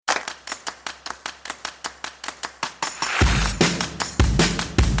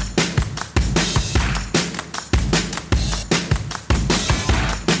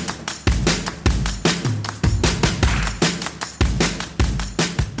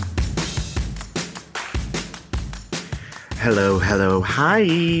Hello, hello,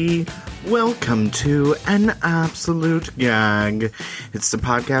 hi. Welcome to An Absolute Gag. It's the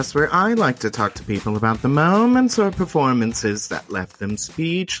podcast where I like to talk to people about the moments or performances that left them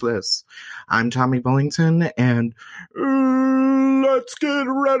speechless. I'm Tommy Bullington, and let's get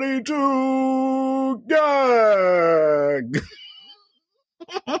ready to gag.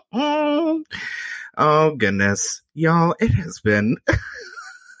 Oh, goodness. Y'all, it has been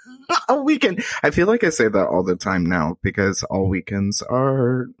a weekend. I feel like I say that all the time now because all weekends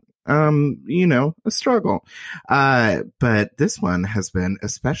are, a struggle. But this one has been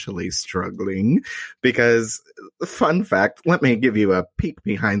especially struggling because, fun fact, let me give you a peek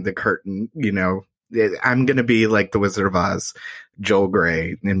behind the curtain. I'm going to be like the Wizard of Oz, Joel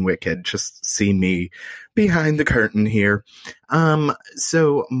Grey in Wicked. Just see me behind the curtain here.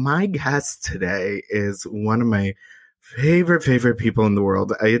 So my guest today is one of my favorite people in the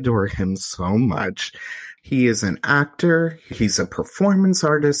world. I adore him so much. He is an actor. He's a performance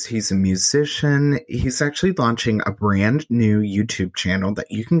artist. He's a musician. He's actually launching a brand new YouTube channel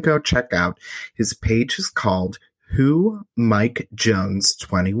that you can go check out. His page is called Who Mike Jones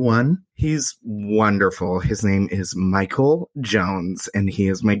 21. He's wonderful. His name is Michael Jones, and he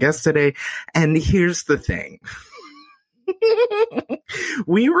is my guest today. And here's the thing.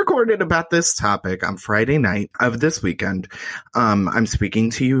 We recorded about this topic on Friday night of this weekend. I'm speaking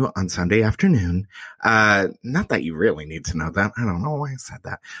to you on Sunday afternoon. Not that you really need to know that. I don't know why I said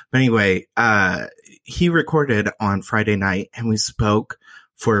that. But anyway, he recorded on Friday night and we spoke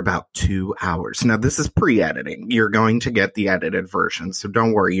for about 2 hours. Now, this is pre-editing. You're going to get the edited version, so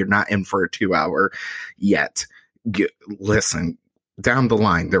don't worry. You're not in for a 2 hour yet. Listen. Down the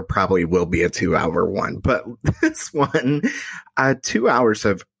line, there probably will be a 2 hour one, but this one, 2 hours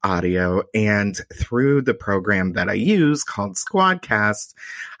of audio, and through the program that I use called Squadcast,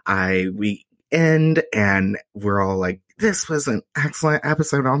 we end and we're all like, this was an excellent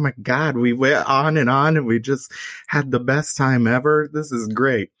episode. Oh my God, we went on and we just had the best time ever. This is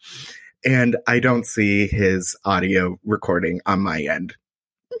great. And I don't see his audio recording on my end.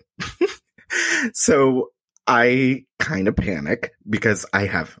 So I kind of panic because I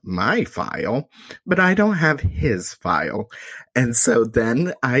have my file, but I don't have his file. And so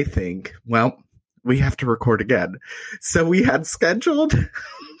then I think, well, we have to record again. So we had scheduled.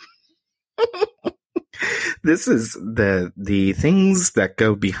 This is the things that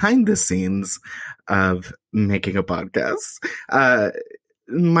go behind the scenes of making a podcast.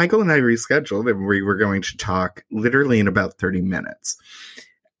 Michael and I rescheduled and we were going to talk literally in about 30 minutes.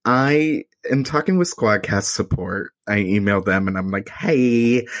 I am talking with Squadcast support. I emailed them and I'm like,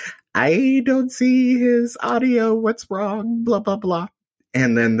 hey, I don't see his audio. What's wrong? Blah, blah, blah.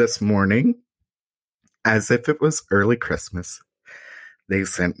 And then this morning, as if it was early Christmas, they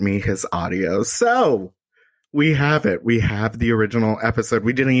sent me his audio. So we have it. We have the original episode.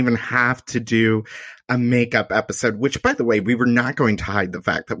 We didn't even have to do a makeup episode, which, by the way, we were not going to hide the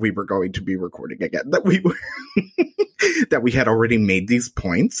fact that we were going to be recording again, that we were, that we had already made these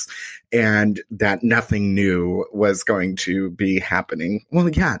points and that nothing new was going to be happening. Well,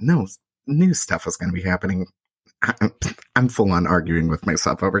 yeah, no, new stuff was going to be happening. I'm full on arguing with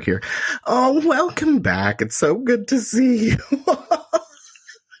myself over here. Oh, welcome back. It's so good to see you.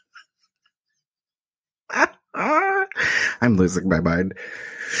 I'm losing my mind.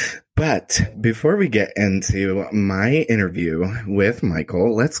 But before we get into my interview with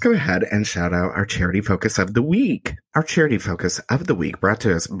Michael, let's go ahead and shout out our charity focus of the week. Our charity focus of the week, brought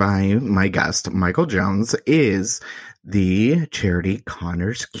to us by my guest, Michael Jones, is the charity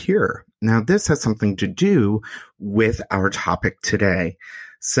Connor's Cure. Now, this has something to do with our topic today.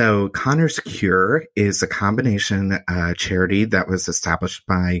 So Connor's Cure is a combination charity that was established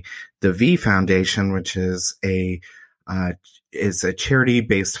by the V Foundation, which is a charity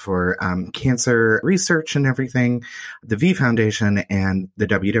based for cancer research and everything. The V Foundation and the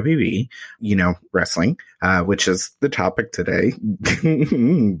WWE, wrestling, which is the topic today.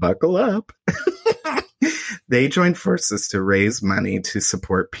 Buckle up. They joined forces to raise money to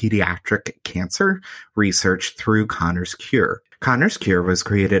support pediatric cancer research through Connor's Cure. Connor's Cure was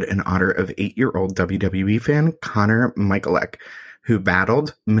created in honor of 8-year-old WWE fan Connor Michalek, who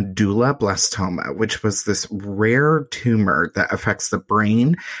battled medulloblastoma, which was this rare tumor that affects the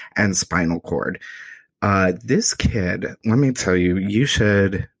brain and spinal cord. This kid, let me tell you, you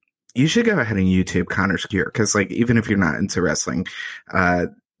should go ahead and YouTube Connor's Cure, because even if you're not into wrestling,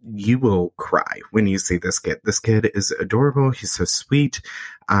 you will cry when you see this kid. This kid is adorable. He's so sweet.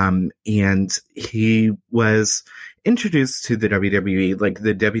 And he was introduced to the WWE.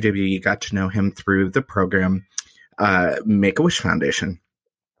 The WWE got to know him through the program, Make-A-Wish Foundation.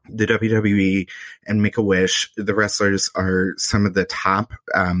 the WWE and Make-A-Wish, the wrestlers are some of the top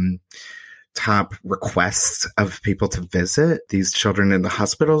requests of people to visit these children in the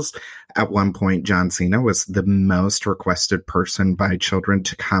hospitals. At one point, John Cena was the most requested person by children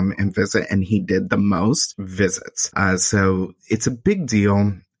to come and visit, and he did the most visits. So it's a big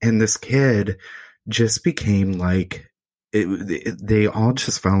deal. And this kid just became like, they all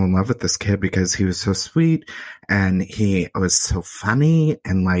just fell in love with this kid because he was so sweet and he was so funny,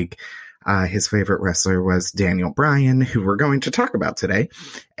 and like, his favorite wrestler was Daniel Bryan, who we're going to talk about today.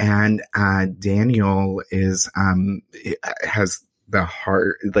 And Daniel has the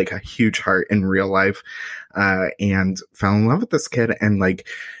heart, like a huge heart in real life, and fell in love with this kid and like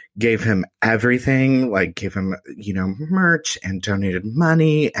gave him everything, like gave him, merch and donated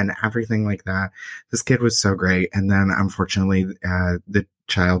money and everything like that. This kid was so great. And then unfortunately, the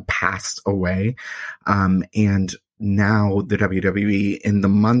child passed away. And now the WWE, in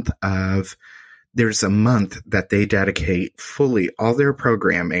the there's a month that they dedicate fully all their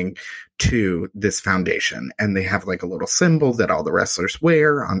programming to this foundation. And they have like a little symbol that all the wrestlers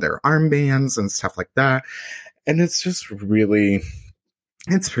wear on their armbands and stuff like that. And it's just really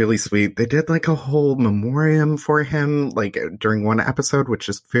sweet. They did like a whole memoriam for him, like during one episode, which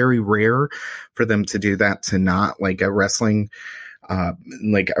is very rare for them to do that to not like a wrestling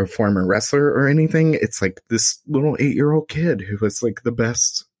like a former wrestler or anything. It's like this little 8-year-old kid who was like the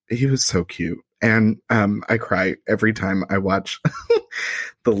best. He was so cute. And I cry every time I watch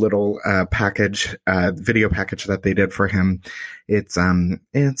the little video package that they did for him. It's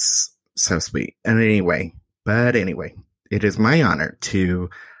so sweet. And anyway, it is my honor to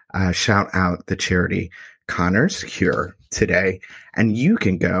shout out the charity Connor's Cure today. And you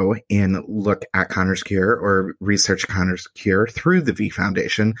can go and look at Connor's Cure or research Connor's Cure through the V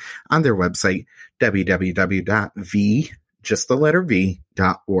Foundation on their website,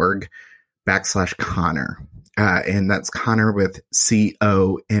 www.v.org/Connor. And that's Connor with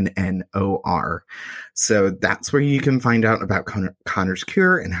CONNOR. So that's where you can find out about Connor's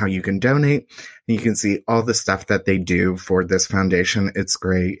Cure and how you can donate. And you can see all the stuff that they do for this foundation. It's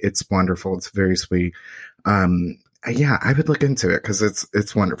great. It's wonderful. It's very sweet. Yeah, I would look into it because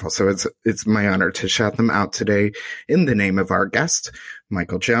it's wonderful. So it's my honor to shout them out today in the name of our guest,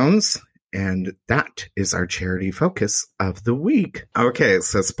 Michael Jones. And that is our charity focus of the week. Okay,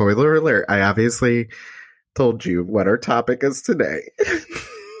 so spoiler alert. I obviously told you what our topic is today.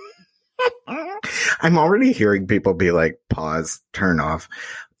 I'm already hearing people be like, pause, turn off.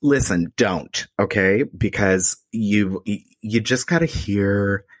 Listen, don't, okay? Because you just got to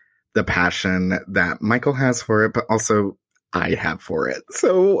hear the passion that Michael has for it, but also I have for it.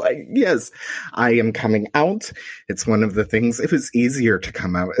 So yes, I am coming out. It's one of the things. It was easier to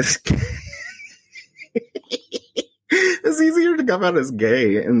come out as gay. It's easier to come out as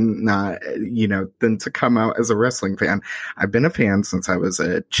gay and not, than to come out as a wrestling fan. I've been a fan since I was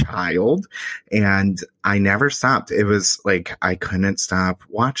a child and I never stopped. It was like, I couldn't stop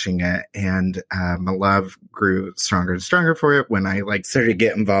watching it. And my love grew stronger and stronger for it when I started to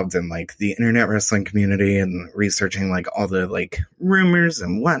get involved in the internet wrestling community and researching all the rumors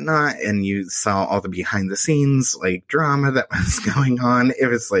and whatnot. And you saw all the behind the scenes drama that was going on. It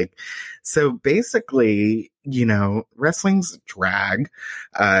was so basically, wrestling's drag.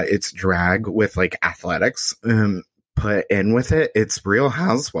 It's drag with athletics put in with it. It's Real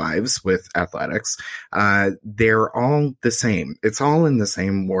Housewives with athletics. They're all the same. It's all in the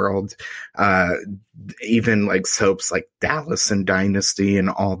same world. Even soaps like Dallas and Dynasty and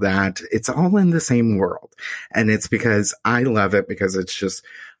all that. It's all in the same world. And it's because I love it because it's just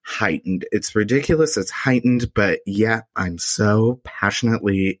heightened. It's ridiculous. It's heightened, but yet I'm so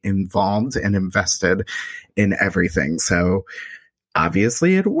passionately involved and invested in everything. So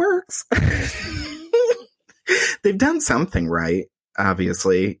obviously it works. They've done something right,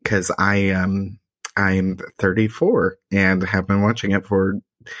 obviously, because I'm 34 and have been watching it for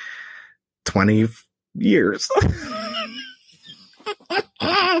 20 years.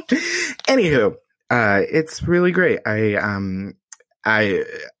 Anywho, it's really great. I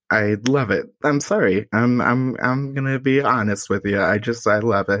love it. I'm sorry. I'm gonna be honest with you. I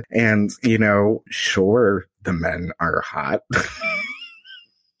love it. And sure, the men are hot,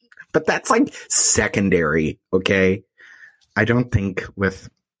 but that's secondary. Okay. I don't think with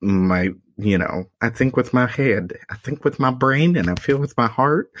my, I think with my head, I think with my brain, and I feel with my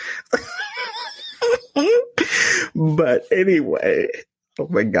heart. But anyway, oh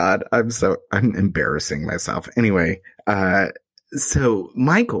my God, I'm embarrassing myself. Anyway, so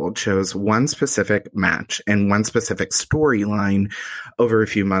Michael chose one specific match and one specific storyline over a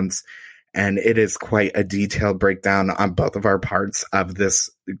few months. And it is quite a detailed breakdown on both of our parts of this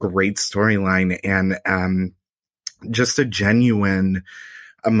great storyline, and just a genuine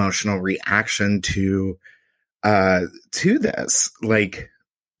emotional reaction to this. Like,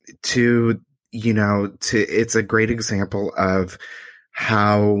 it's a great example of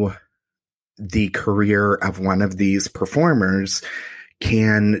how the career of one of these performers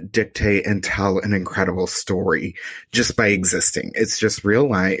can dictate and tell an incredible story just by existing. It's just real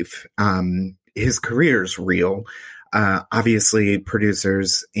life. His career's real. Obviously,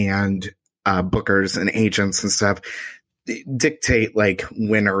 producers and bookers and agents and stuff dictate like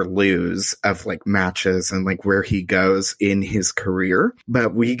win or lose of like matches and like where he goes in his career.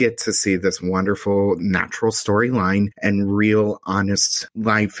 But we get to see this wonderful natural storyline and real honest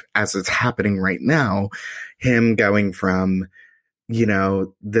life as it's happening right now. Him going from,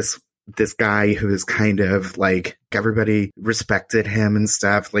 this guy who is kind of like, everybody respected him and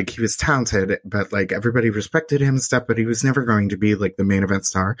stuff. Like, he was talented, but like everybody respected him and stuff, but he was never going to be like the main event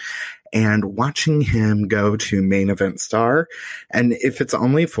star. And watching him go to main event star, and if it's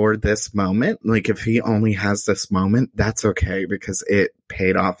only for this moment, like if he only has this moment, that's okay, because it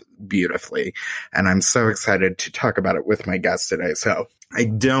paid off beautifully. And I'm so excited to talk about it with my guest today. So I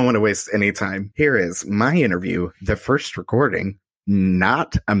don't want to waste any time. Here is my interview, the first recording,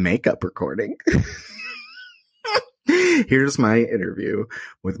 not a makeup recording. Here's my interview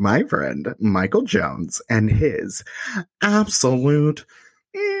with my friend Michael Jones and his absolute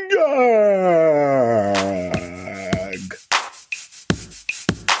gag.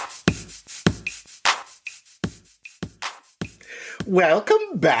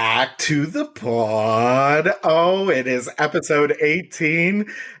 Welcome back to the pod. Oh, it is episode 18.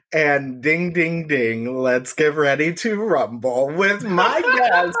 And ding, ding, ding, let's get ready to rumble with my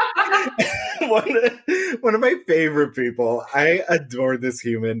guest. One of my favorite people. I adore this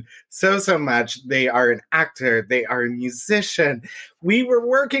human so much. They are an actor. They are a musician. We were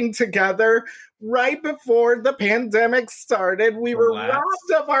working together right before the pandemic started. We were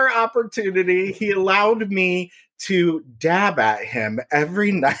robbed of our opportunity. He allowed me to dab at him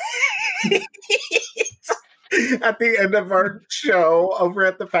every night. At the end of our show over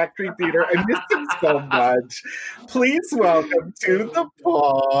at the Factory Theater. I missed him so much. Please welcome to the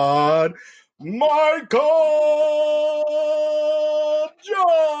pod, Michael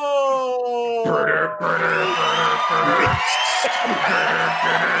Jones!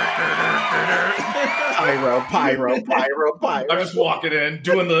 Pyro. I'm just walking in,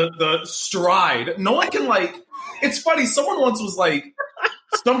 doing the stride. No one can it's funny, someone once was like,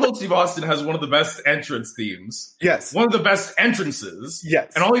 Stone Cold Steve Austin has one of the best entrance themes. Yes. One of the best entrances.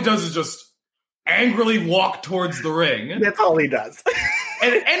 Yes. And all he does is just angrily walk towards the ring. That's all he does.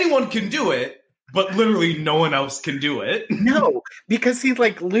 And anyone can do it, but literally no one else can do it. No, because he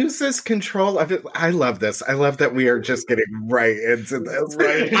loses control of it. I love this. I love that we are just getting right into this.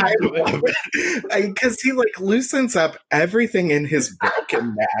 Right. I love it. Because he loosens up everything in his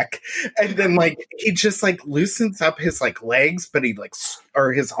broken neck. And then he just loosens up his legs, but he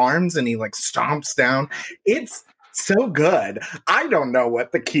or his arms, and he stomps down. It's so good. I don't know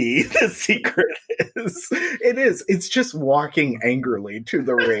what the secret is. It's just walking angrily to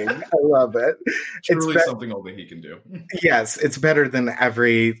the ring. I love it. It's really something only he can do. Yes, it's better than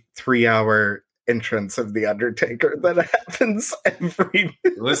every 3-hour entrance of The Undertaker that happens every...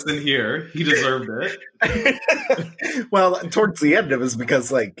 Listen here, he deserved it. Well, towards the end, it was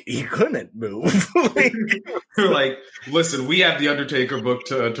because, he couldn't move. Listen, we have The Undertaker booked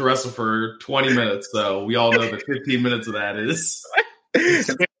to wrestle for 20 minutes, so we all know that 15 minutes of that is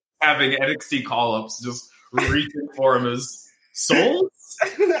having NXT call-ups, just reaching for him as souls.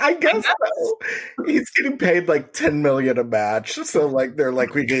 I guess so. He's getting paid $10 million a match, so they're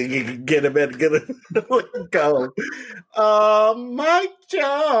we can get him in, go. Mike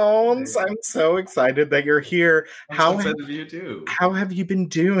Jones, I'm so excited that you're here. I'm so excited for you too. How have you been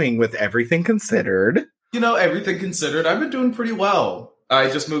doing with everything considered? Everything considered, I've been doing pretty well. I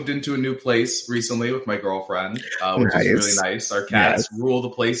just moved into a new place recently with my girlfriend, which is really nice. Our cats rule the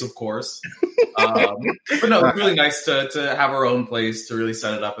place, of course. But no, it's really nice to have our own place, to really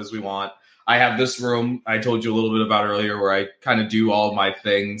set it up as we want. I have this room I told you a little bit about earlier where I kind of do all my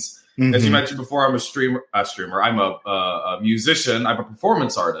things. Mm-hmm. As you mentioned before, I'm a streamer. I'm a musician. I'm a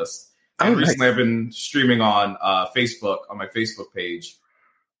performance artist. And recently I've been streaming on Facebook, on my Facebook page.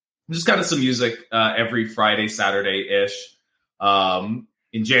 Just kind of some music every Friday, Saturday-ish.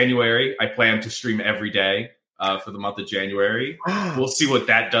 In January, I plan to stream every day for the month of January. We'll see what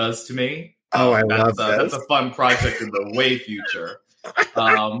that does to me. I love that. That's a fun project in the way future.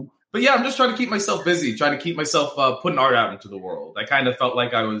 But yeah, I'm just trying to keep myself busy, trying to keep myself putting art out into the world. I kind of felt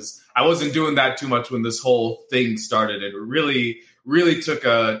like I wasn't doing that too much when this whole thing started. It really took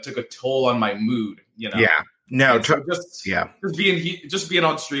a toll on my mood, you know. Yeah. No, so just being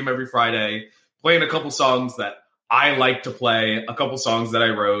on stream every Friday, playing a couple songs that I like to play, a couple songs that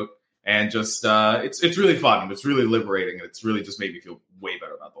I wrote, and just it's really fun. It's really liberating, and it's really just made me feel way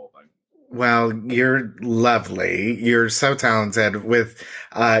better about the whole thing. Well, you're lovely. You're so talented with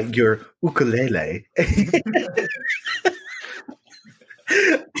your ukulele.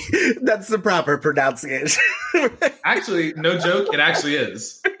 That's the proper pronunciation. Actually, no joke, it actually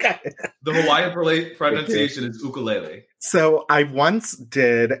is. Okay. The Hawaiian pronunciation is ukulele. So I once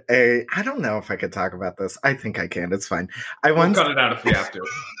did I don't know if I could talk about this. I think I can. It's fine. We'll cut it out if we have to.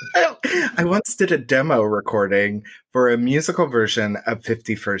 I once did a demo recording for a musical version of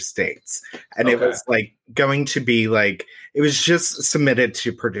 50 First Dates. And It was like going to be like, it was just submitted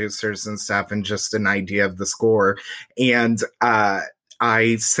to producers and stuff and just an idea of the score. And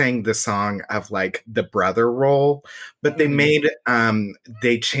I sang the song of like the brother role, but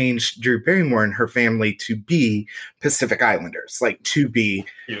they changed Drew Barrymore and her family to be Pacific Islanders, like to be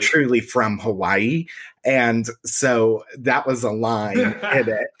truly from Hawaii. And so that was a line in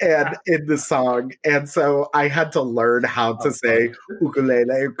it and in the song. And so I had to learn how to say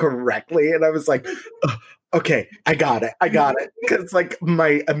ukulele correctly. And I was like, okay, I got it. Because like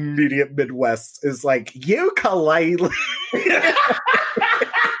my immediate Midwest is like, ukulele.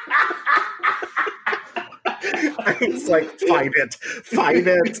 I was like, find it.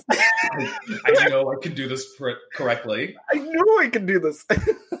 I know I can do this correctly. I know I can do this.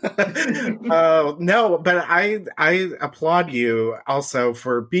 No, but I applaud you also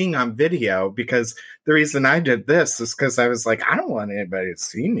for being on video, because the reason I did this is because I was like, I don't want anybody to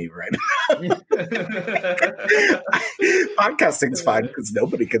see me right now. Podcasting's fine because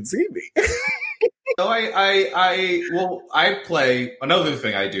nobody can see me. So I play. Another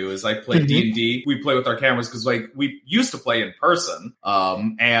thing I do is I play D&D. We play with our cameras because like we used to play in person,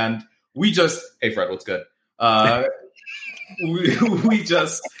 and we just, hey Fred, what's good? We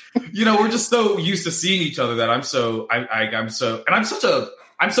just, you know, we're just so used to seeing each other that I'm such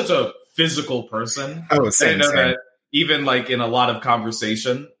a physical person. Oh, same. That even like in a lot of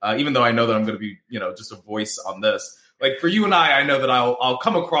conversation, even though I know that I'm going to be, you know, just a voice on this. Like for you and I know that I'll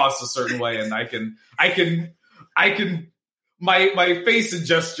come across a certain way, and I can my face and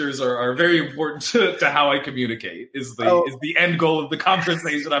gestures are very important to how I communicate. Is the end goal of the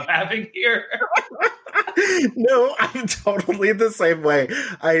conversation I'm having here. No, I'm totally the same way.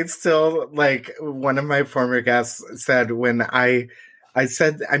 I still, like, one of my former guests said when I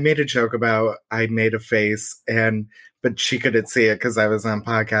said I made a joke about I made a face but she couldn't see it because I was on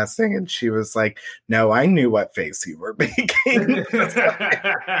podcasting, and she was like, no, I knew what face you were making.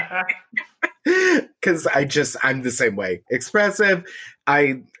 Because I'm the same way. Expressive.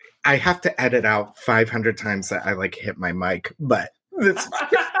 I have to edit out 500 times that I like hit my mic, but it's fine.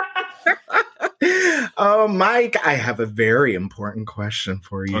 Oh, Mike, I have a very important question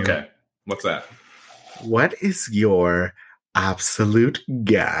for you. Okay. What's that? What is your absolute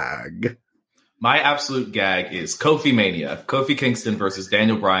gag? My absolute gag is Kofi Mania. Kofi Kingston versus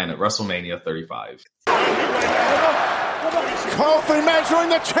Daniel Bryan at WrestleMania 35. Kofi measuring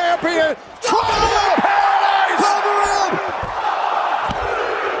the champion. Trouble Paradise!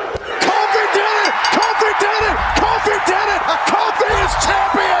 Kofi did it! Kofi did it! Kofi did it! Kofi is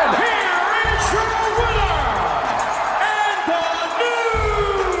champion! Here is your winner and the new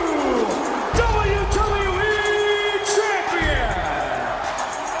WWE champion,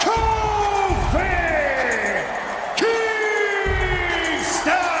 Kofi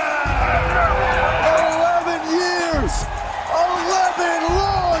Kingston! 11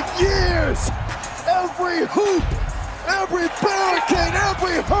 long years! Every hoop, every barricade,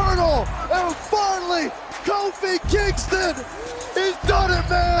 every hurdle, and finally, Kofi Kingston, he's done it,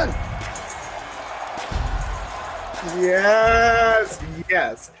 man! Yes.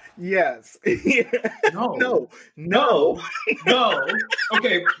 No.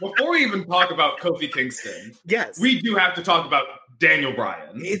 Okay, before we even talk about Kofi Kingston, yes, we do have to talk about Daniel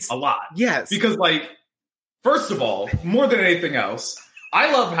Bryan. A lot. Yes. Because, like, first of all, more than anything else,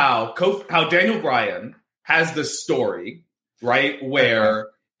 I love how Daniel Bryan has this story, right, where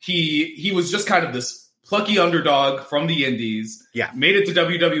he was just kind of this plucky underdog from the Indies, made it to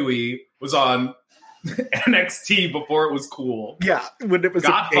WWE, was on NXT before it was cool. Yeah, when it was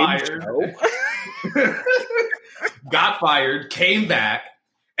got fired. Got fired, came back,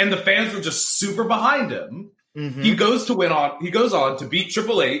 and the fans were just super behind him. Mm-hmm. He goes on to beat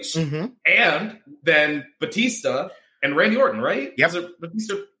Triple H, and then Batista and Randy Orton, right? Yep. Was it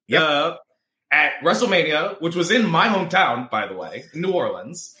Batista? at WrestleMania, which was in my hometown, by the way, New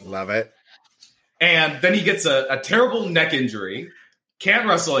Orleans. Love it. And then he gets a terrible neck injury, can't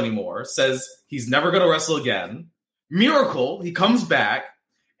wrestle anymore, says he's never going to wrestle again. Miracle, he comes back,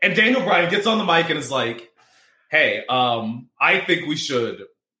 and Daniel Bryan gets on the mic and is like, hey, I think we should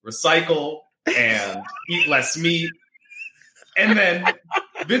recycle and eat less meat. And then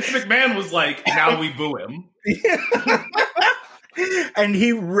Vince McMahon was like, now we boo him. And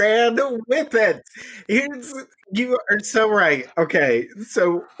he ran with it. You are so right. Okay,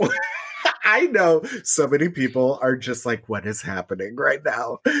 so I know so many people are just like, what is happening right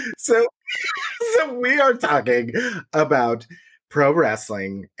now? So we are talking about pro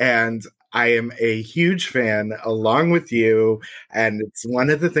wrestling, and I am a huge fan along with you, and it's one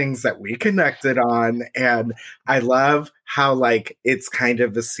of the things that we connected on, and I love how, like, it's kind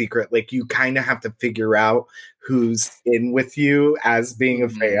of a secret. Like, you kind of have to figure out who's in with you as being a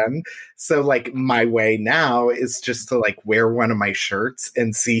fan. So, like, my way now is just to, like, wear one of my shirts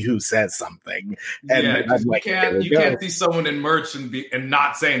and see who says something. And yeah, I'm like, you can't see someone in merch and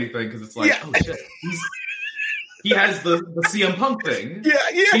not say anything, because it's like, oh shit, he has the CM Punk thing. Yeah.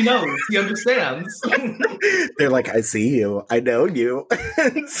 He knows. He understands. They're like, I see you. I know you.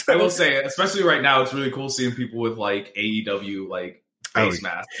 So, I will say, especially right now, it's really cool seeing people with, like, AEW, like, face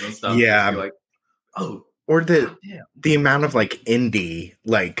masks and stuff. Yeah. Like, or the amount of, like, indie,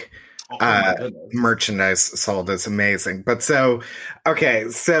 like, merchandise sold is amazing. But so, okay,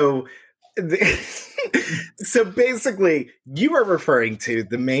 so... So basically, you are referring to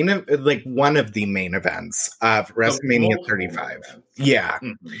the one of the main events of WrestleMania 35. Yeah.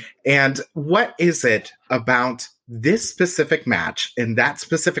 Mm-hmm. And what is it about this specific match in that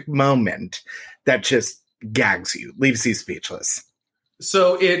specific moment that just gags you, leaves you speechless?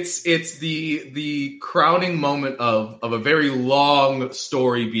 So it's the crowning moment of a very long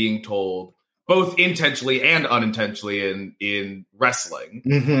story being told, both intentionally and unintentionally in wrestling.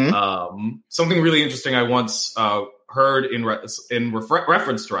 Mm-hmm. Something really interesting I once heard in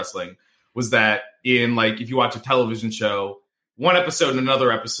reference to wrestling was that in, like, if you watch a television show, one episode and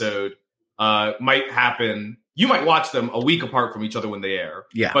another episode might happen. You might watch them a week apart from each other when they air.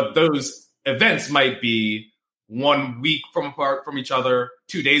 Yeah. But those events might be 1 week apart from each other,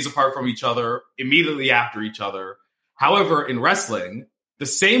 2 days apart from each other, immediately after each other. However, in wrestling, the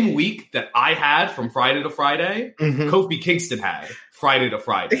same week that I had from Friday to Friday, mm-hmm. Kofi Kingston had Friday to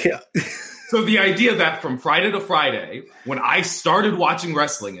Friday. Yeah. So the idea that from Friday to Friday, when I started watching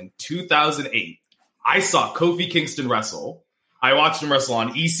wrestling in 2008, I saw Kofi Kingston wrestle. I watched him wrestle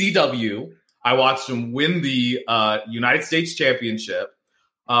on ECW. I watched him win the United States Championship.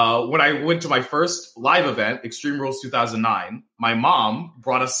 When I went to my first live event, Extreme Rules 2009, my mom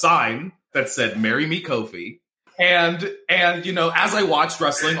brought a sign that said, "Marry me, Kofi." And you know, as I watched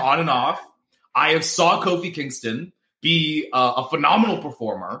wrestling on and off, I have saw Kofi Kingston be a phenomenal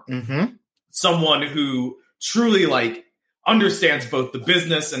performer, mm-hmm. someone who truly, like, understands both the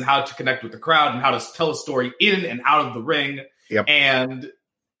business and how to connect with the crowd and how to tell a story in and out of the ring. Yep. And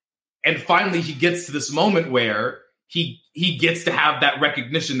finally he gets to this moment where he gets to have that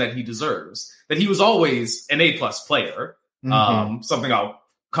recognition that he deserves, that he was always an A+ player. Mm-hmm. Something I'll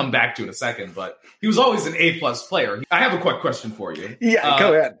come back to in a second, but he was always an A+ player. I have a quick question for you. Yeah,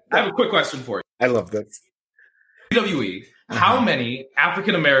 go ahead. I have a quick question for you. I love this. WWE, how many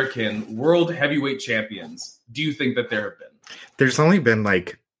African-American world heavyweight champions do you think that there have been? There's only been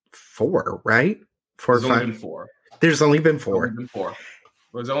like 4, right? 4 or 5? Only been 4. There's only been 4.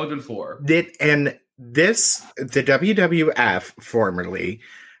 There's only been 4. And the WWF formerly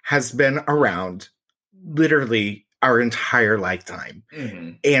has been around literally our entire lifetime,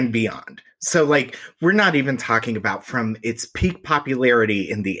 mm-hmm. and beyond. So, like, we're not even talking about from its peak popularity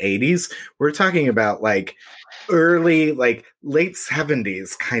in the 80s. We're talking about, like, early, like, late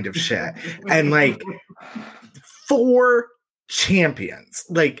 70s kind of shit. And, like, 4 champions.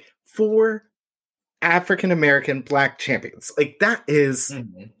 Like, 4 African-American Black champions. Like, that is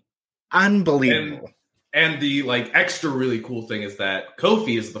mm-hmm. unbelievable. And the, like, extra really cool thing is that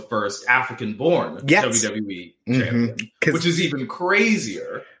Kofi is the first African-born WWE champion, mm-hmm. which is even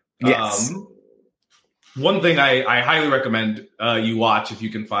crazier. Yes. One thing I highly recommend you watch if you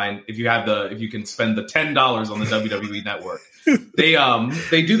can spend the $10 on the WWE Network.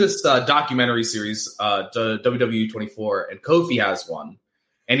 They do this documentary series, WWE 24, and Kofi has one,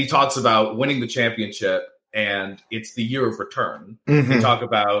 and he talks about winning the championship, and it's the year of return. Mm-hmm. They talk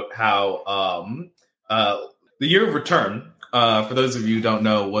about how the year of return, for those of you who don't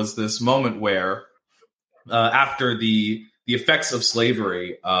know, was this moment where after the effects of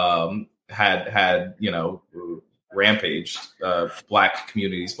slavery had rampaged Black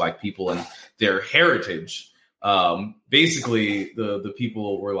communities, Black people, and their heritage. Basically, the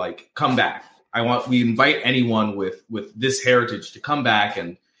people were like, "Come back! We invite anyone with this heritage to come back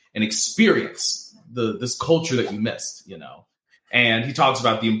and experience this culture that you missed." And he talks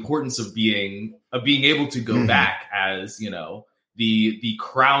about the importance of being able to go back as the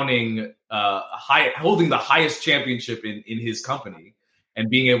crowning holding the highest championship in his company, and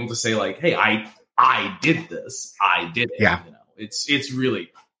being able to say like, "Hey, I did this. I did it." Yeah. It's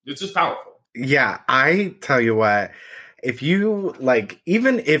just powerful. Yeah, I tell you what, if you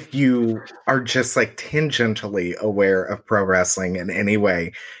even if you are just like tangentially aware of pro wrestling in any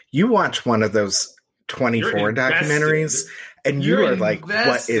way, you watch one of those 24 documentaries and you are like,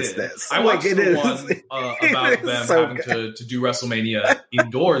 what is this? I watched the one about them having to do WrestleMania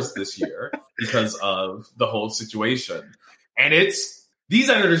indoors this year because of the whole situation. And these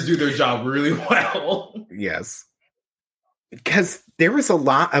editors do their job really well. Yes. Because there was a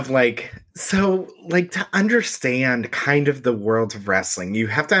lot of to understand kind of the world of wrestling, you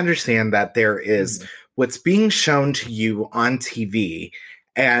have to understand that there is what's being shown to you on TV.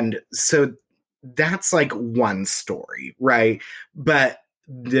 And so that's like one story, right? But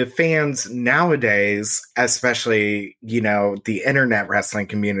the fans nowadays, especially, the internet wrestling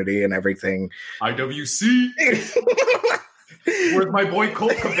community and everything. IWC. Where's my boy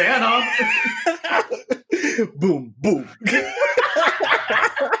Colt Cabana? Boom, boom.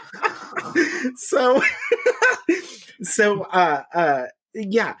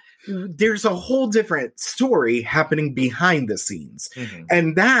 Yeah, there's a whole different story happening behind the scenes. Mm-hmm.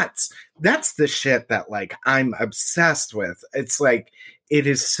 And that's the shit that I'm obsessed with. It's it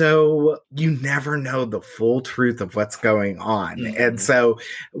is so, you never know the full truth of what's going on. Mm-hmm. And so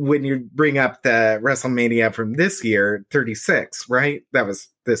when you bring up the WrestleMania from this year, 36, right? That was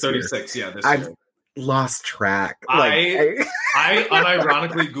this 36, year. Yeah, this year. Lost track. I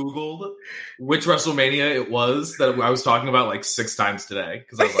unironically Googled which WrestleMania it was that I was talking about 6 times today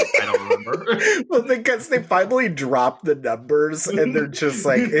because I was I don't remember. Well, because they finally dropped the numbers and they're just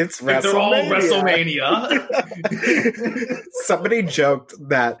it's WrestleMania. They're all WrestleMania. Somebody joked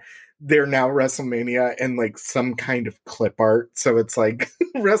that they're now WrestleMania in some kind of clip art. So it's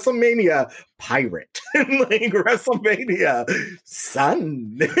WrestleMania pirate and WrestleMania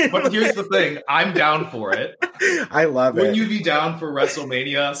sun. But here's the thing. I'm down for it. I love it. Would you be down for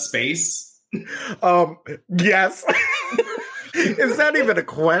WrestleMania space? Yes. Is that even a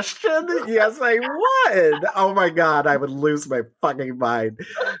question? Yes, I would. Oh my God, I would lose my fucking mind.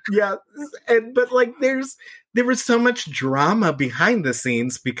 Yeah. But there was so much drama behind the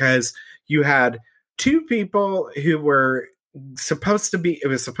scenes because you had 2 people who were it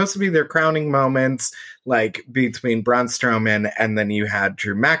was supposed to be their crowning moments, between Braun Strowman and then you had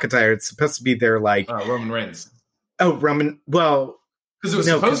Drew McIntyre. It's supposed to be their Roman Reigns. Oh, Roman. Well, because it was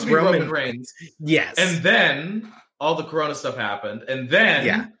supposed to be Roman Reigns. Yes. And then all the Corona stuff happened. And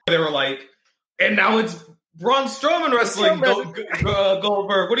then they were and now it's Braun Strowman wrestling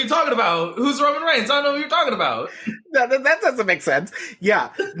Goldberg. What are you talking about? Who's Roman Reigns? I don't know who you're talking about. That doesn't make sense. Yeah.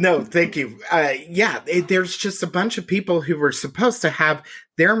 No, thank you. There's just a bunch of people who were supposed to have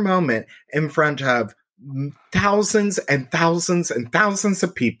their moment in front of thousands and thousands and thousands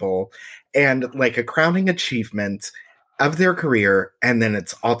of people and a crowning achievement of their career, and then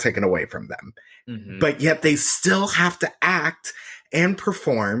it's all taken away from them. Mm-hmm. But yet they still have to act and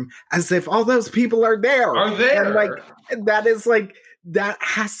perform as if all those people are there. And that is that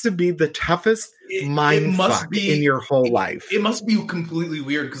has to be the toughest mind fuck in your whole life. It must be completely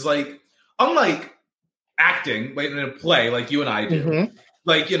weird because unlike acting in a play like you and I do, mm-hmm.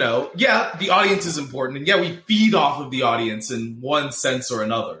 The audience is important and we feed off of the audience in one sense or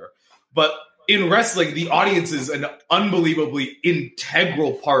another. But in wrestling, the audience is an unbelievably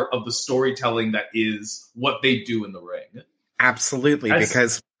integral part of the storytelling that is what they do in the ring. Absolutely,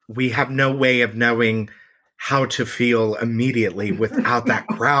 because we have no way of knowing how to feel immediately without that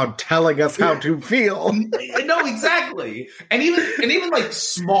crowd telling us how to feel. No, exactly. And even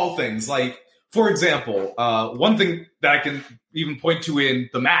small things, for example, one thing that I can even point to in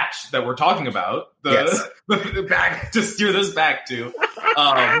the match that we're talking about, the back to steer this back to.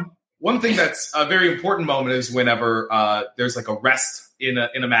 One thing that's a very important moment is whenever there's a rest in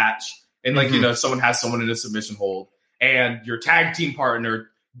a match, and mm-hmm. Someone has someone in a submission hold. And your tag team partner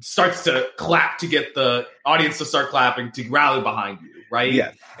starts to clap to get the audience to start clapping to rally behind you, right?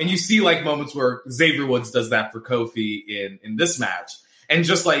 Yeah. And you see moments where Xavier Woods does that for Kofi in this match. And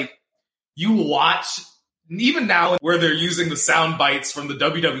just you watch, even now where they're using the sound bites from the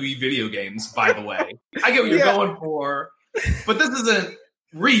WWE video games, by the way. I get what you're going for, but this isn't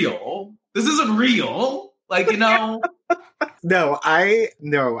real. This isn't real. Like, you know. No, I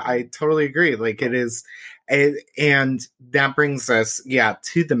totally agree. Like it is, and that brings us,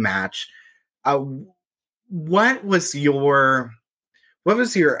 to the match. What was your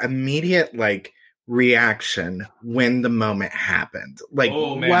immediate like reaction when the moment happened? Like,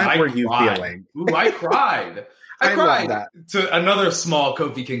 what were you feeling? Ooh, I cried. I cried. Love that. To another small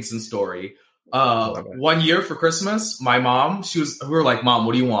Kofi Kingston story. 1 year for Christmas, my mom, we were like, Mom,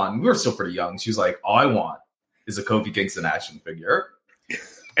 what do you want? We were still pretty young. She was like, all I want is a Kofi Kingston action figure.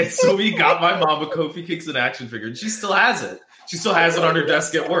 And so we got my mom a Kofi Kingston action figure, and she still has it. She still has it on her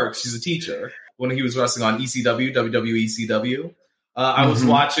desk at work. She's a teacher. When he was wrestling on ECW, WWE ECW. I was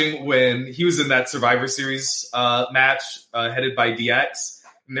watching when he was in that Survivor Series match headed by DX,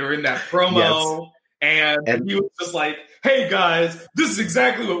 and they were in that promo, and he was just like, hey guys, this is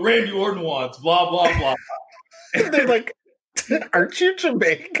exactly what Randy Orton wants, blah, blah, blah. And they're like, aren't you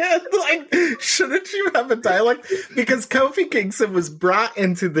Jamaican? Like, shouldn't you have a dialect? Because Kofi Kingston was brought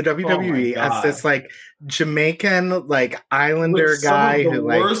into the WWE as this like Jamaican like Islander guy who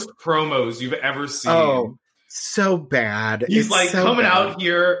like worst promos you've ever seen. Oh, so bad. He's like so coming out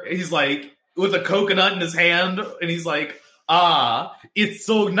here. He's like with a coconut in his hand, and he's like, it's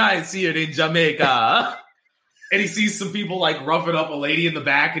so nice here in Jamaica. And he sees some people like roughing up a lady in the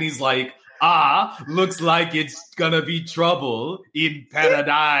back, and he's like, looks like it's gonna be trouble in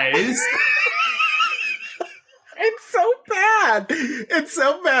paradise. It's so bad. It's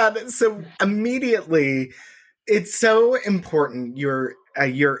so bad. So immediately, it's so important your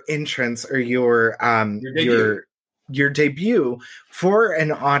entrance or your debut for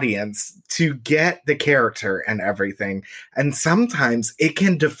an audience to get the character and everything. And sometimes it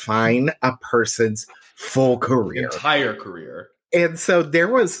can define a person's full career, entire career. And so there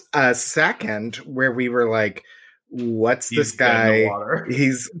was a second where we were like, what's this guy?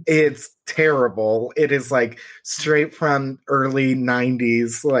 It's terrible. It is like straight from early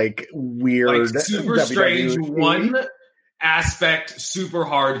 90s, like weird. Like super WWE. Strange, one aspect, super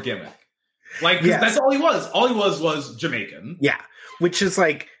hard gimmick. Like, that's all he was. All he was Jamaican. Yeah. Which is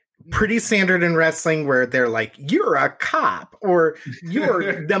like pretty standard in wrestling where they're like, you're a cop or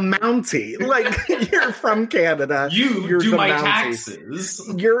you're the Mountie. Like, you're from Canada. You're do my Mountie.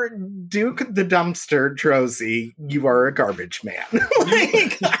 Taxes. You're Duke the Dumpster Drozy. You are a garbage man.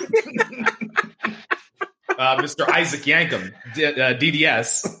 Mr. Isaac Yankem,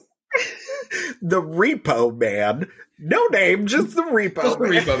 DDS. The Repo Man. No name, just the Repo just Man.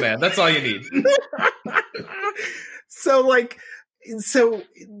 The Repo Man. That's all you need. So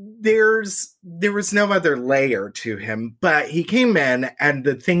there was no other layer to him, but he came in, and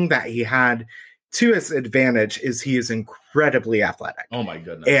the thing that he had to his advantage is he is incredibly athletic. Oh my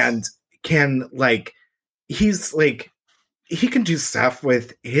goodness. And can he can do stuff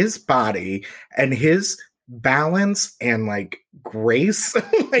with his body and his balance and like grace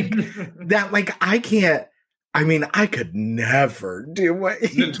like that. Like I could never do what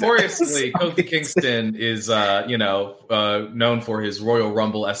he notoriously does. Kofi Kingston is known for his Royal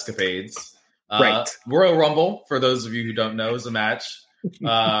Rumble escapades. Right. Royal Rumble, for those of you who don't know, is a match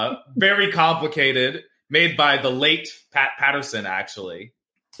very complicated, made by the late Pat Patterson, actually.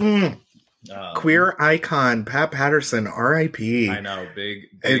 Queer icon Pat Patterson, R.I.P. I know, big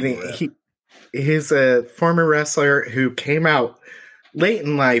he's a former wrestler who came out late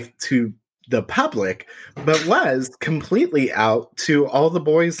in life to the public, but was completely out to all the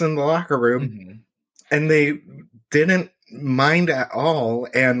boys in the locker room, and they didn't mind at all.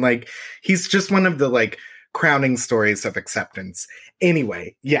 And like, he's just one of the like crowning stories of acceptance.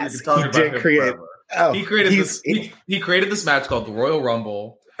 Anyway, yes, he did create. He created this match called the Royal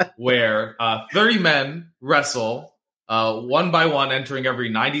Rumble, where 30 men wrestle one by one, entering every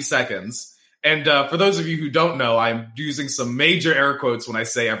 90 seconds. And for those of you who don't know, I'm using some major air quotes when I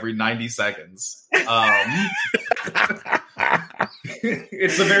say every 90 seconds.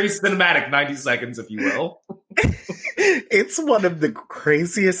 It's a very cinematic 90 seconds, if you will. It's one of the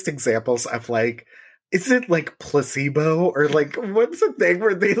craziest examples of like, is it like placebo or like what's the thing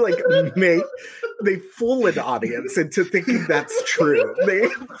where they like they fool an audience into thinking that's true. They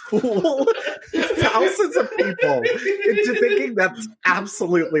fool thousands of people into thinking that's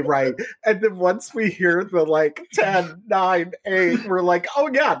absolutely right. And then once we hear the like 10, 9, 8, we're like, oh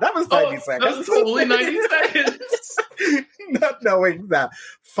yeah, that was 90 seconds. That was only 90 seconds. Not knowing that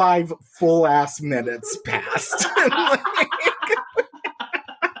 5 full ass minutes passed.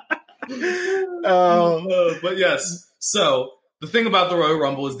 But yes. So the thing about the Royal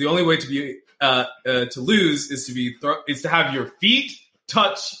Rumble is the only way to be to lose is to have your feet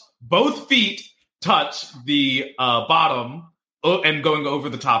touch, both feet touch the bottom and going over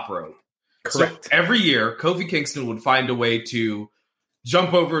the top rope. Correct. So every year, Kofi Kingston would find a way to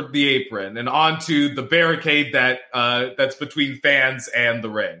jump over the apron and onto the barricade that's between fans and the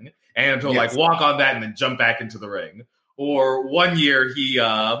ring, and he'll like walk on that and then jump back into the ring. Or one year he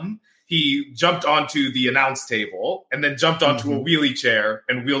jumped onto the announce table and then jumped onto a wheelie chair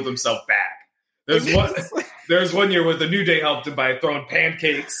and wheeled himself back. There's one year where the New Day helped him by throwing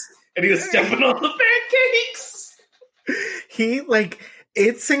pancakes and he was stepping on the pancakes.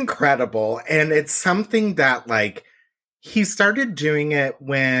 It's incredible. And it's something that he started doing it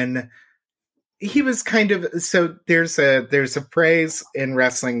when he was kind of, so there's a phrase in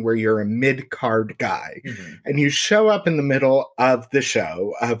wrestling where you're a mid-card guy and you show up in the middle of the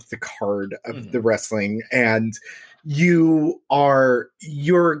show, of the card of the wrestling, and you're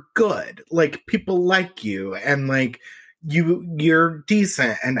good. People like you and you're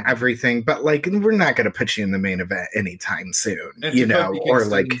decent and everything, but we're not going to put you in the main event anytime soon, or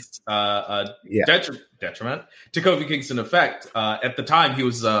detriment to Kofi Kingston effect. At the time, he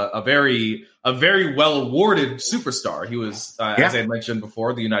was a very well awarded superstar. He was, as I mentioned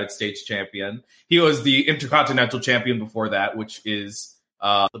before, the United States champion. He was the Intercontinental champion before that, which is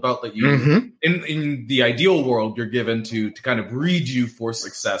the belt that you, in the ideal world, you're given to kind of breed you for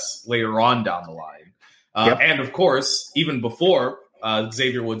success later on down the line. And of course, even before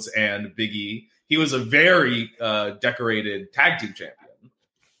Xavier Woods and Big E, he was a very decorated tag team champion.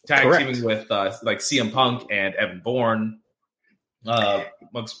 Teaming with CM Punk and Evan Bourne,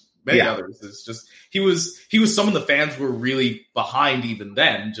 amongst many others. It's just he was someone the fans were really behind even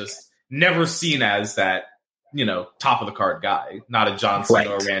then, just never seen as that, top of the card guy, not a John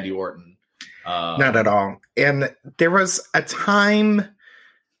Cena or Randy Orton. Not at all. And there was a time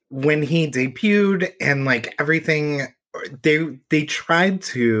when he debuted and everything, they tried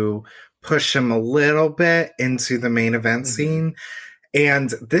to push him a little bit into the main event scene. And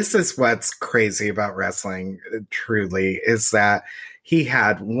this is what's crazy about wrestling, truly, is that he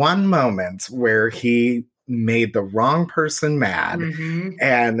had one moment where he made the wrong person mad,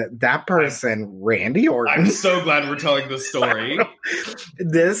 and that person, Randy Orton. I'm so glad we're telling this story.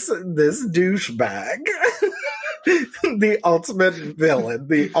 This douchebag, the ultimate villain,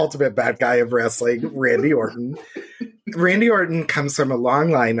 the ultimate bad guy of wrestling, Randy Orton. Randy Orton comes from a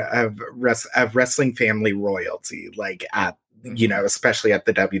long line of wrestling family royalty, especially at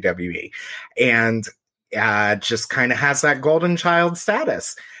the WWE, and just kind of has that golden child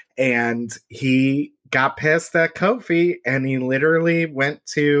status. And he got pissed at Kofi, and he literally went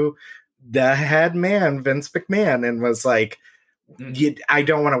to the head man, Vince McMahon, and was like, I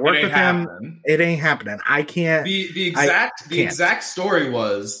don't want to work with him. It ain't happening. I can't. The exact story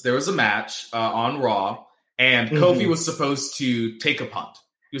was there was a match on Raw, and Kofi was supposed to take a punt.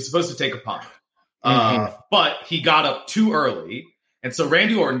 But he got up too early, and so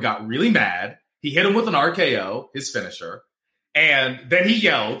Randy Orton got really mad. He hit him with an RKO, his finisher, and then he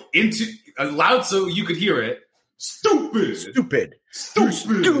yelled into loud so you could hear it, "Stupid!"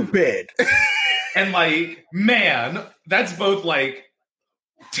 And man, that's both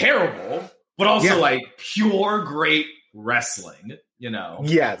terrible, but also pure great wrestling.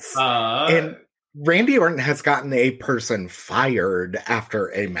 Yes, and Randy Orton has gotten a person fired after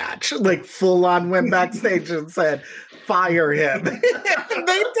a match. Full on went backstage and said, "Fire him." They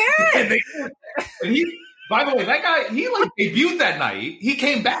did. And he, by the way, that guy, he debuted that night. He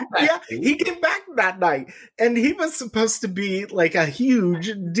came back that night. He came back that night. And he was supposed to be a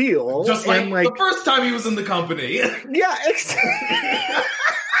huge deal. Just the first time he was in the company. Yeah, exactly.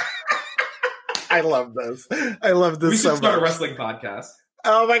 I love this. We should so start much. A wrestling podcast.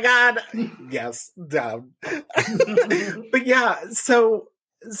 Oh my God. Yes, down. But yeah, so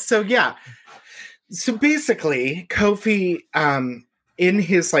yeah. So basically, Kofi, in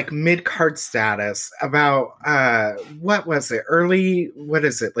his mid-card status, about what was it?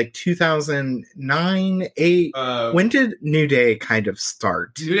 2009, 8? When did New Day kind of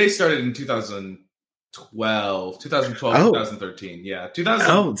start? New Day started in 2012, 2013. Yeah,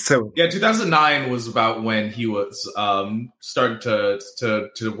 2009 was about when he was starting to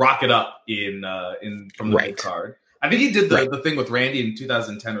rock it up from the mid-card. I think he did the thing with Randy in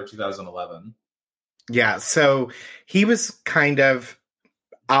 2010 or 2011. Yeah, so he was kind of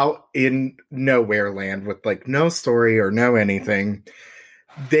out in nowhere land with no story or no anything.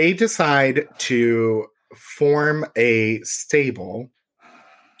 They decide to form a stable,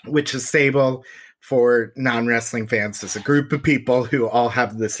 which is stable for non-wrestling fans is a group of people who all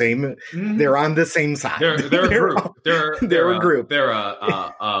have the same, they're on the same side. They're a group. They're a group. They're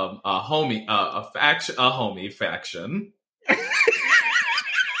a homie faction.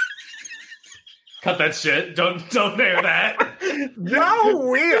 Cut that shit. Don't air that. No,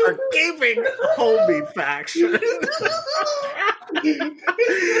 we are keeping homie faction.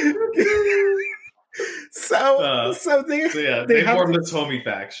 So they formed this homie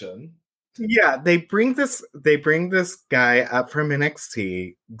faction. Yeah, they bring this guy up from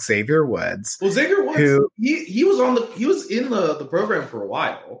NXT, Xavier Woods. Well, Xavier Woods, he was in the program for a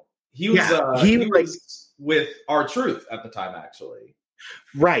while. He was with R-Truth at the time, actually.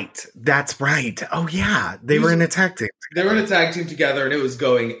 Right, that's right. Oh yeah, they were in a tag team. They were in a tag team together, and it was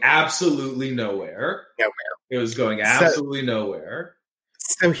going absolutely nowhere. It was going absolutely nowhere.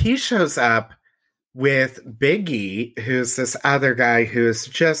 So he shows up with Big E, who's this other guy who's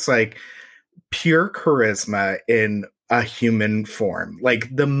just like pure charisma in a human form,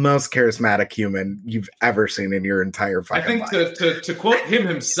 like the most charismatic human you've ever seen in your entire fucking life. I think to quote him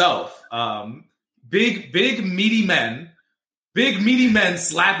himself, big meaty men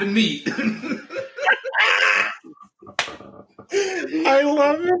slapping meat. I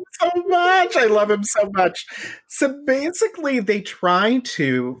love him so much. So basically they try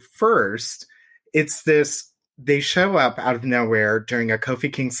to first, they show up out of nowhere during a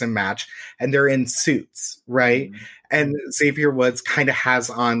Kofi Kingston match and they're in suits, right? Mm-hmm. And Xavier Woods kind of has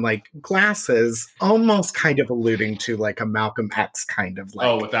on like glasses, almost kind of alluding to like a Malcolm X kind of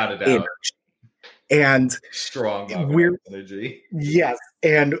like without a doubt. Energy. And strong energy. Yes.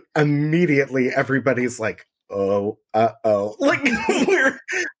 And immediately everybody's like, like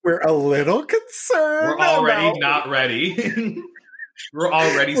we're a little concerned. We're already not ready. We're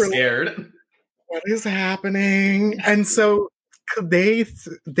already scared. What is happening? And so they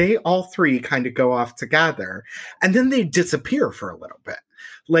all three kind of go off together, and then they disappear for a little bit.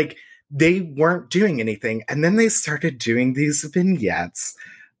 Like they weren't doing anything, and then they started doing these vignettes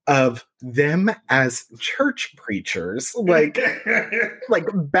of them as church preachers, like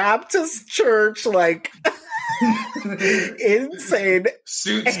Baptist church, like insane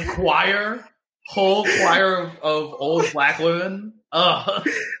suits, whole choir of old black women.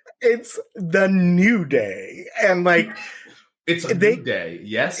 It's the New Day, and like it's a new day.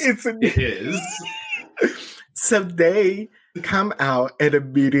 Yes, it is. So they come out, and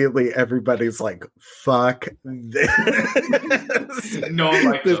immediately everybody's like, "Fuck this! No,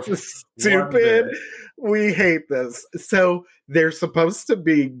 like this is stupid. We hate this." So they're supposed to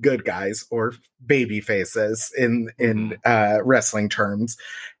be good guys or baby faces in wrestling terms,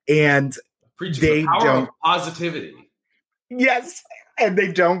 and they don't positivity. Yes. And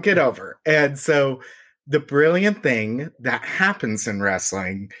they don't get over. And so the brilliant thing that happens in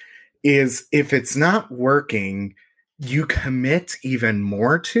wrestling is if it's not working, you commit even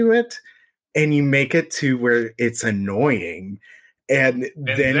more to it and you make it to where it's annoying. And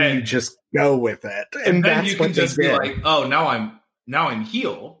then you just go with it. And then that's you can just be like, oh, now I'm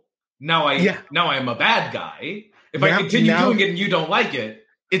heel. Now I'm a bad guy. If I continue doing it and you don't like it,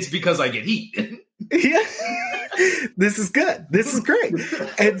 it's because I get heat. Yeah. This is good. This is great.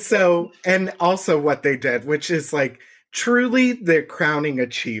 And also what they did, which is like truly the crowning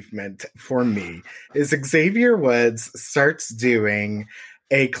achievement for me, is Xavier Woods starts doing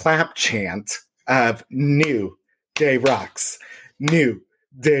a clap chant of New Day Rocks, New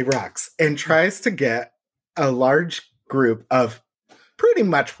Day Rocks, and tries to get a large group of pretty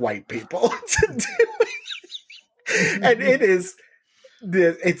much white people to do it. And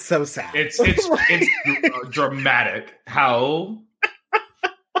it's so sad. It's dramatic how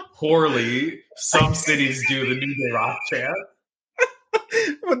poorly some cities do the New Day Rock chant.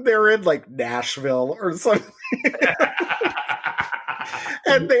 When they're in like Nashville or something.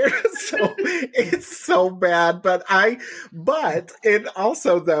 And it's so bad. But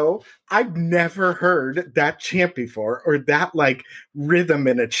also though, I've never heard that chant before, or that like rhythm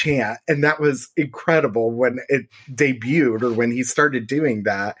in a chant. And that was incredible when it debuted or when he started doing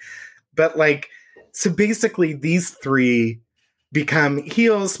that. But like, so basically these three become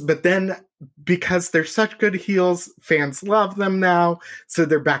heels, but then because they're such good heels, fans love them now. So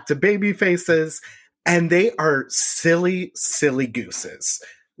they're back to baby faces. And they are silly, silly gooses.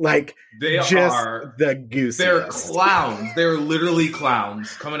 Like, they are the gooses. They're clowns. They're literally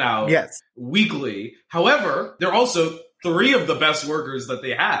clowns coming out weekly. However, they're also three of the best workers that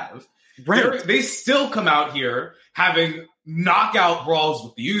they have. Right. They still come out here having knockout brawls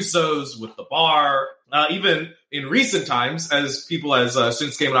with the Usos, with the Bar. Even in recent times, as people as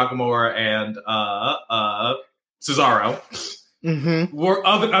Shinsuke Nakamura and Cesaro. Mm-hmm.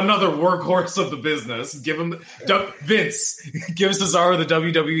 Another workhorse of the business. Give him Vince. Give Cesaro the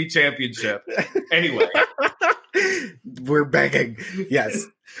WWE Championship. Anyway, we're begging. Yes,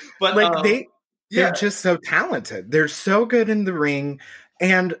 but like they're just so talented. They're so good in the ring,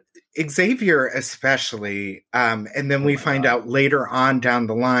 and Xavier especially, and then we find out later on down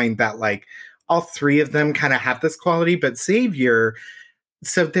the line that like all three of them kind of have this quality, but Xavier,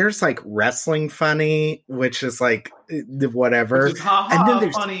 so there's like wrestling funny, which is like whatever, which is and then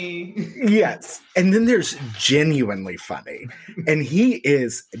there's funny. Yes, and then there's genuinely funny, and he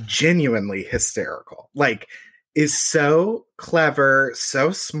is genuinely hysterical. Like, is so clever,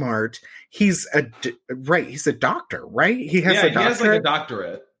 so smart. He's a doctor, right? He has a doctorate. He has like a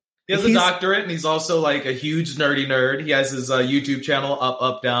doctorate. He has a doctorate, and he's also like a huge nerdy nerd. He has his YouTube channel,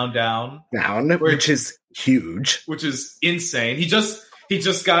 Up, Down, Down, which is huge, which is insane. He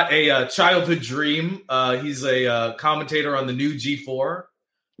just got a childhood dream. He's a commentator on the new G4.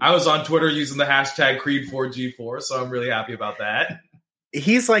 I was on Twitter using the hashtag Creed4G4, so I'm really happy about that.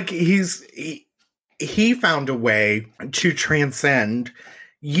 He's like he found a way to transcend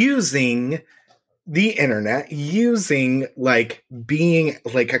using the internet, using like being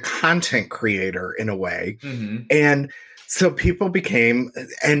like a content creator in a way. Mm-hmm. And so people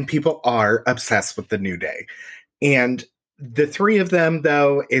are obsessed with the New Day. And the three of them,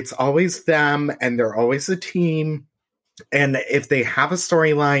 though, it's always them and they're always a team. And if they have a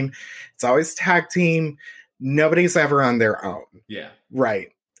storyline, it's always tag team. Nobody's ever on their own. Yeah.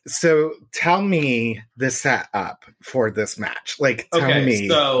 Right. So tell me the setup for this match. Like, tell me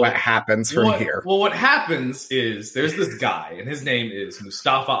what happens from here. Well, what happens is there's this guy, and his name is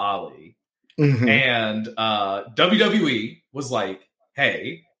Mustafa Ali. Mm-hmm. And WWE was like,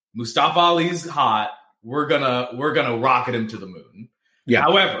 hey, Mustafa Ali's hot. We're gonna rocket him to the moon. Yeah.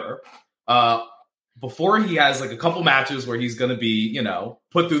 However, before he has like a couple matches where he's gonna be,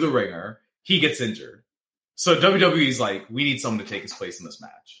 put through the ringer, he gets injured. So WWE's like, we need someone to take his place in this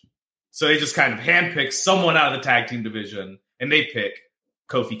match. So they just kind of handpick someone out of the tag team division, and they pick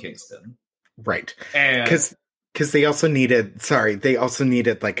Kofi Kingston. Right. And because they also needed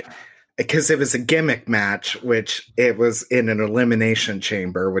like, because it was a gimmick match, which it was in an elimination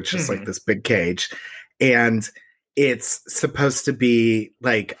chamber, which is like this big cage. And it's supposed to be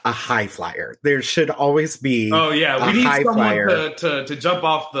like a high flyer. There should always be we need someone to jump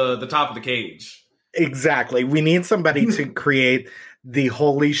off the top of the cage. Exactly. We need somebody to create the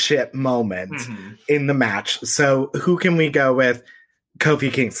holy shit moment in the match. So who can we go with?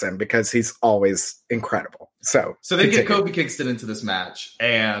 Kofi Kingston, because he's always incredible. So they get Kofi Kingston into this match,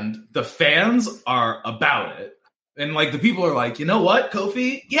 and the fans are about it. And like the people are like, you know what,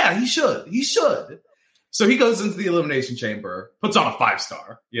 Kofi? Yeah, he should. So he goes into the Elimination Chamber, puts on a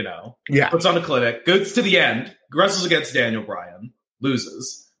 5-star, puts on a clinic, goes to the end, wrestles against Daniel Bryan,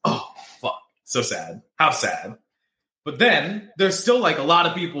 loses. Oh, fuck. So sad. How sad. But then there's still like a lot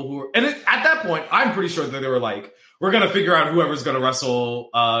of people who are, and at that point, I'm pretty sure that they were like, we're going to figure out whoever's going to wrestle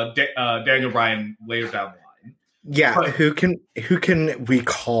Daniel Bryan later down the line. Yeah, but who can we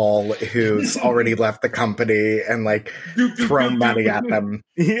call who's already left the company and like throw money at them?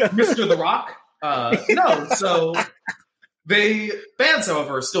 Mr. The Rock? No, so fans,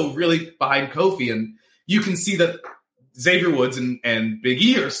 however, are still really behind Kofi, and you can see that Xavier Woods and Big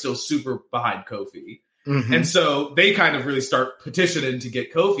E are still super behind Kofi. Mm-hmm. And so they kind of really start petitioning to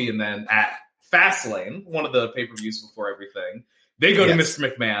get Kofi, and then at Fastlane, one of the pay-per-views before everything, they go to Mr.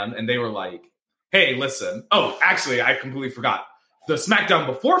 McMahon, and they were like, hey, listen. Oh, actually, I completely forgot. The SmackDown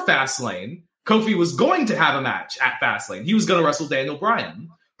before Fastlane, Kofi was going to have a match at Fastlane. He was going to wrestle Daniel Bryan.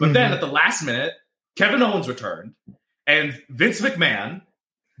 But then at the last minute, Kevin Owens returned, and Vince McMahon,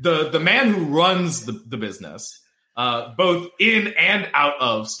 the man who runs the business, both in and out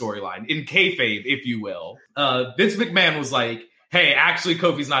of storyline, in kayfabe, if you will, Vince McMahon was like, hey, actually,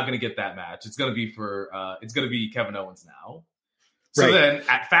 Kofi's not going to get that match. It's going to be Kevin Owens now. So then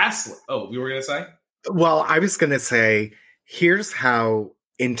at Fastlane, you were going to say? Well, I was going to say, here's how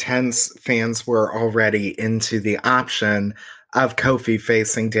intense fans were already into the option of Kofi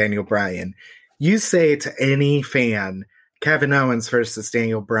facing Daniel Bryan. You say to any fan, Kevin Owens versus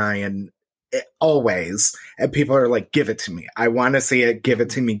Daniel Bryan, always, and people are like, give it to me. I want to see it. Give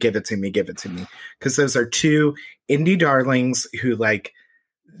it to me. Give it to me. Give it to me. Because those are two indie darlings who like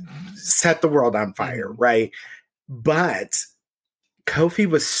set the world on fire, right? But Kofi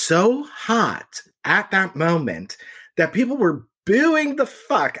was so hot at that moment that people were booing the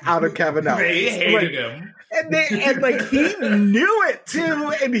fuck out of Kevin Owens. They hated him. And he knew it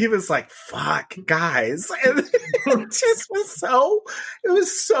too. And he was like, fuck, guys. And it just was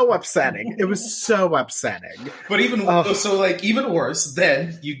so upsetting. It was so upsetting. But even worse,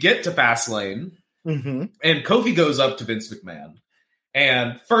 then you get to Fastlane, and Kofi goes up to Vince McMahon.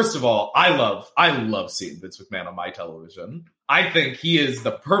 And first of all, I love seeing Vince McMahon on my television. I think he is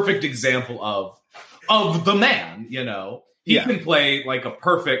the perfect example of the man, He can play like a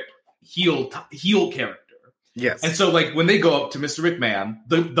perfect heel character. Yes. And so like when they go up to Mr. McMahon,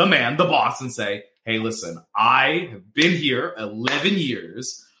 the man, the boss, and say, hey, listen, I have been here 11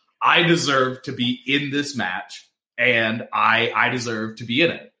 years. I deserve to be in this match, and I deserve to be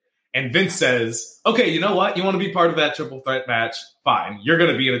in it. And Vince says, okay, you know what? You want to be part of that triple threat match? Fine. You're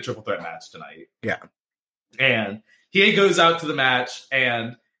going to be in a triple threat match tonight. Yeah. And he goes out to the match,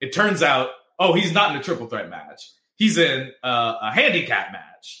 and it turns out, oh, he's not in a triple threat match. He's in a handicap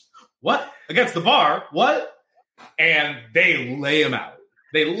match. What? Against the Bar? What? And they lay him out.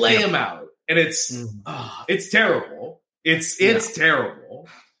 They lay him out. And it's terrible. It's terrible.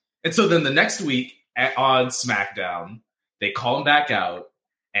 And so then the next week on SmackDown, they call him back out.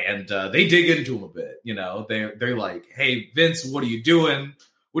 And they dig into him a bit, you know. They're like, "Hey, Vince, what are you doing?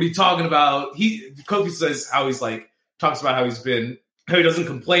 What are you talking about?" Kofi says how he's like talks about how he doesn't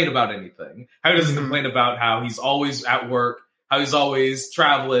complain about anything, how he doesn't complain about how he's always at work, how he's always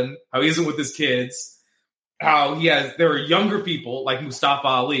traveling, how he isn't with his kids, how there are younger people like Mustafa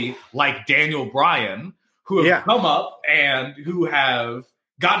Ali, like Daniel Bryan, who have come up and who have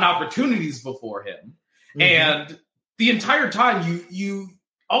gotten opportunities before him, and the entire time you.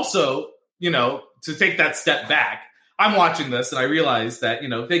 Also, you know, to take that step back, I'm watching this and I realize that, you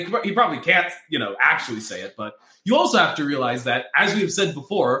know, he probably can't, you know, actually say it, but you also have to realize that, as we've said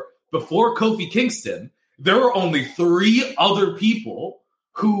before Kofi Kingston, there were only 3 other people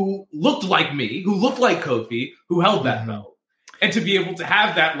who looked like me, who looked like Kofi, who held that belt. And to be able to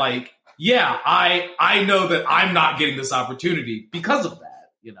have that, like, I know that I'm not getting this opportunity because of that,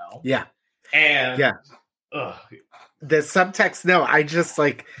 you know? Yeah. And the subtext, no, I just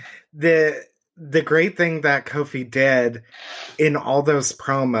like the great thing that Kofi did in all those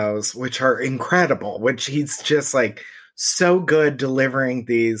promos, which are incredible, which he's just like so good delivering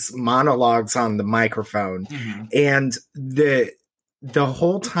these monologues on the microphone. And the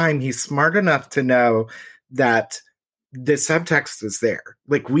whole time he's smart enough to know that the subtext is there.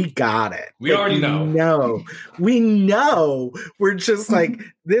 Like, we got it. We already know. We know. We're just like,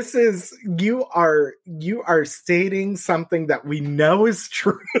 this is, you are stating something that we know is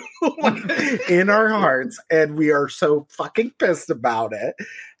true in our hearts, and we are so fucking pissed about it.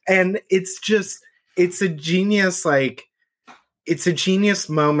 And it's a genius, like, it's a genius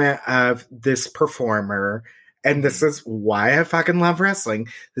moment of this performer. And this is why I fucking love wrestling.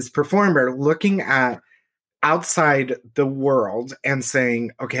 This performer looking at outside the world and saying,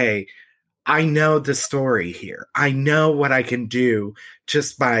 okay, I know the story here. I know what I can do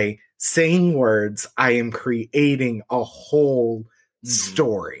just by saying words. I am creating a whole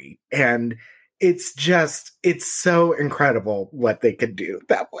story. And it's so incredible what they could do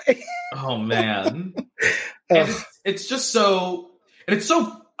that way. Oh, man. And it's just so, and it's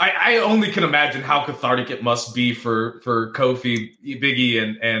so, I only can imagine how cathartic it must be for Kofi, Biggie,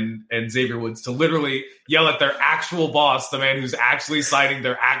 and Xavier Woods to literally yell at their actual boss, the man who's actually signing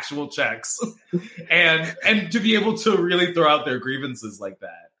their actual checks, and to be able to really throw out their grievances like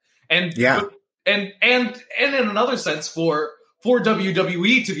that. And and in another sense for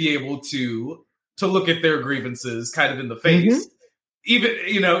WWE to be able to look at their grievances kind of in the face. Even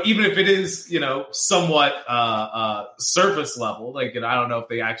if it is, you know, somewhat surface level, like, and I don't know if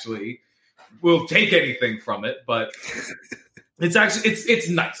they actually will take anything from it, but it's actually, it's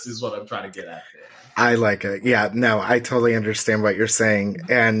nice is what I'm trying to get at there. I like it. Yeah, no, I totally understand what you're saying.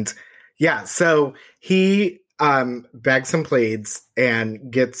 And yeah, so he begs and pleads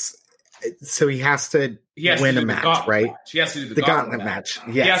and he has to win a match, right? Match. He has to do the gauntlet match.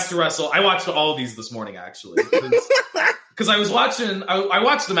 Yes. He has to wrestle. I watched all of these this morning, actually. Because I was watching, I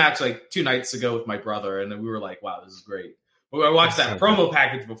watched the match like 2 nights ago with my brother, and then we were like, wow, this is great. But I watched that promo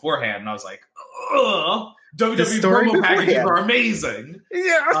package beforehand, and I was like, ugh, WWE promo packages are amazing.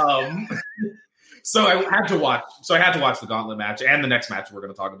 Yeah. So I had to watch the gauntlet match and the next match we're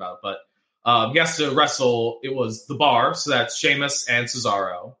going to talk about. But he has to wrestle, it was the Bar, so that's Sheamus and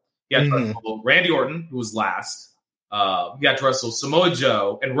Cesaro. He had to wrestle Randy Orton, who was last. He had to wrestle Samoa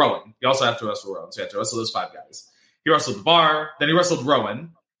Joe and Rowan. He also had to wrestle Rowan, so he had to wrestle those 5 guys. He wrestled the Bar, then he wrestled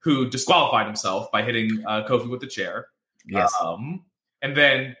Rowan, who disqualified himself by hitting Kofi with the chair. Yes. And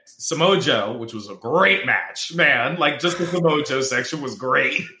then Samoa Joe, which was a great match, man. Like, just the Samoa Joe section was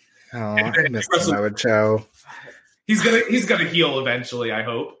great. Oh, I miss Samoa Joe. He's gonna heal eventually, I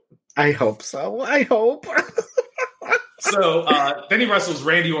hope. I hope so. I hope. So then he wrestles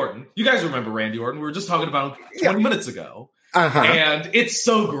Randy Orton. You guys remember Randy Orton? We were just talking about him 20 minutes ago. And it's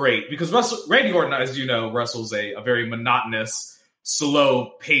so great because Randy Orton, as you know, wrestles a very monotonous,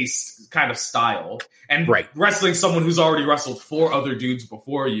 slow-paced kind of style. And wrestling someone who's already wrestled 4 other dudes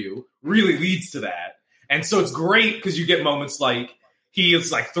before you really leads to that. And so it's great because you get moments like he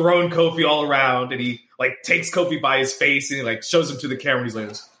is like throwing Kofi all around, and he like takes Kofi by his face and he like shows him to the camera. And he's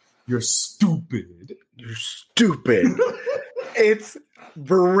like, "You're stupid. You're stupid." It's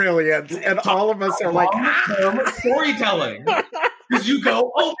brilliant, and all of us are like, storytelling. Because you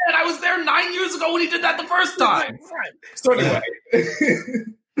go, "Oh man, I was there 9 years ago when he did that the first time." So anyway,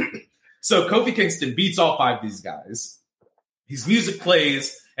 so Kofi Kingston beats all 5 of these guys. His music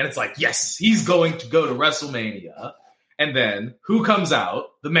plays, and it's like, yes, he's going to go to WrestleMania. And then who comes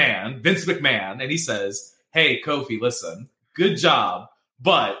out? The man, Vince McMahon, and he says, "Hey, Kofi, listen, good job,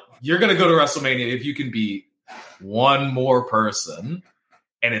 but you're going to go to WrestleMania if you can beat one more person,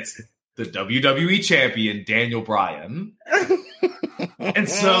 and it's the WWE champion, Daniel Bryan." And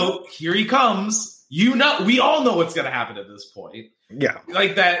so here he comes. You know, we all know what's going to happen at this point. Yeah,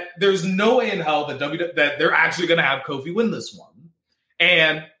 like that. There's no way in hell that that they're actually going to have Kofi win this one,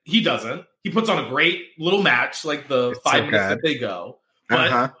 and he doesn't. He puts on a great little match, like the 5 minutes that they go.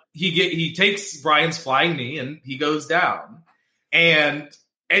 But he takes Bryan's flying knee and he goes down. And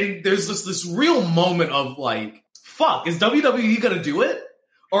there's just this real moment of like, fuck, is WWE gonna do it?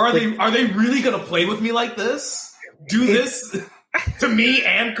 Or are they really gonna play with me like this? Do this to me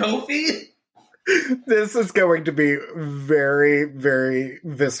and Kofi? This is going to be very, very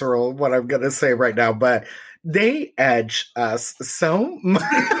visceral, what I'm gonna say right now, but they edge us so much.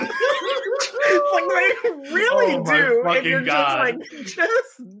 Like they really do, and you're God.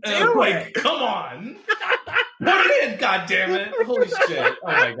 just do it. Come on, put it in, God damn it! Holy shit! Oh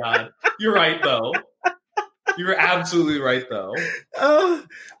my God, you're right though. You're absolutely right though.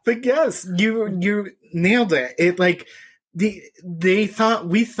 But yes, you nailed it. It like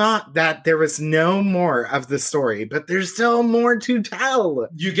we thought that there was no more of the story, but there's still more to tell.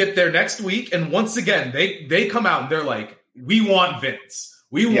 You get there next week, and once again they come out and they're like, "We want Vince.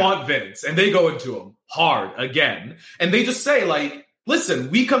 We want Vince," and they go into him hard again. And they just say, like, "Listen,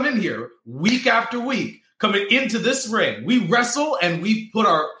 we come in here week after week, coming into this ring. We wrestle and we put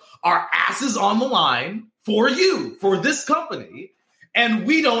our asses on the line for you, for this company, and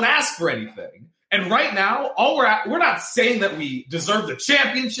we don't ask for anything. And right now, we're not saying that we deserve the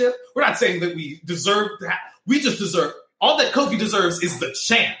championship. We're not saying that we deserve that. We just deserve, all that Kofi deserves is the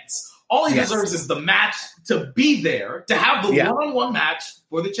chance. All he deserves is the match, to be there, to have the one-on-one match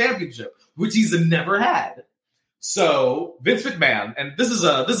for the championship, which he's never had." So Vince McMahon, and this is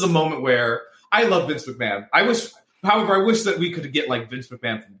a moment where I love Vince McMahon. I wish that we could get like Vince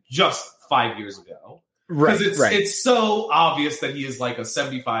McMahon from just 5 years ago. Right. Because it's so obvious that he is like a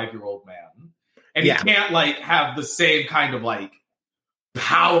 75-year-old man. And he can't like have the same kind of like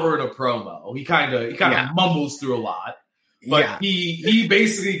power in a promo. He kind of mumbles through a lot. But he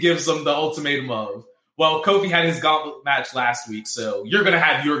basically gives them the ultimatum of, well, Kofi had his gauntlet match last week, so you're going to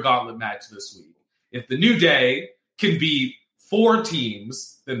have your gauntlet match this week. If the New Day can beat 4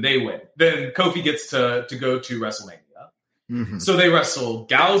 teams, then they win. Then Kofi gets to go to WrestleMania. Mm-hmm. So they wrestle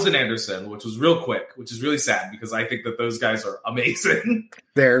Gallows and Anderson, which was real quick, which is really sad because I think that those guys are amazing.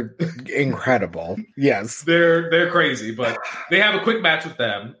 They're incredible. Yes. They're crazy, but they have a quick match with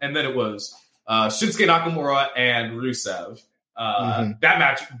them, and then it was Shinsuke Nakamura and Rusev. That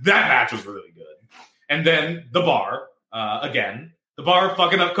match was really good. And then the Bar, again. The Bar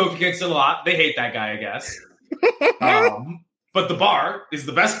fucking up Kofi Kingston a lot. They hate that guy, I guess. But the Bar is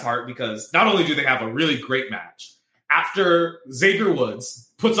the best part because not only do they have a really great match, after Xavier Woods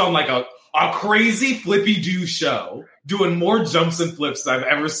puts on like a crazy flippy-do show, doing more jumps and flips than I've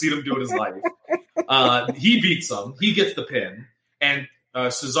ever seen him do in his life. He beats them. He gets the pin. And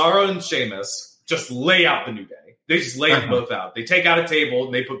Cesaro and Sheamus just lay out the New Day. They just lay them both out. They take out a table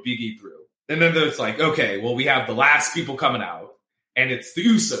and they put Big E through. And then it's like, okay, well, we have the last people coming out. And it's the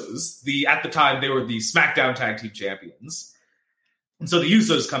Usos. At the time, they were the SmackDown Tag Team Champions. And so the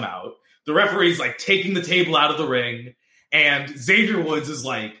Usos come out. The referee's like taking the table out of the ring. And Xavier Woods is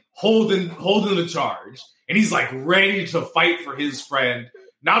like holding the charge. And he's like ready to fight for his friend,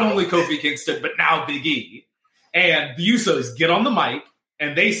 not only Kofi Kingston, but now Big E. And the Usos get on the mic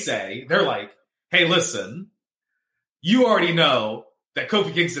and they're like, "Hey, listen, you already know that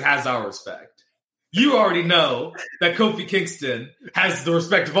Kofi Kingston has our respect. You already know that Kofi Kingston has the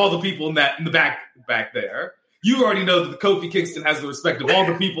respect of all the people in the back there. You already know that Kofi Kingston has the respect of all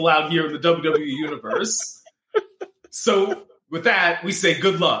the people out here in the WWE universe. So with that, we say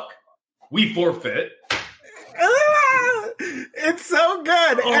good luck. We forfeit." It's so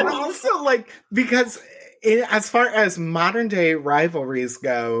good. And also, like, because as far as modern day rivalries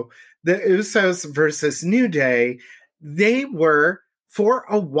go, the Usos versus New Day, they were for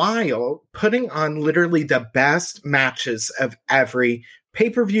a while putting on literally the best matches of every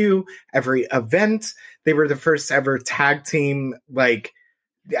pay-per-view, every event. They were the first ever tag team, like,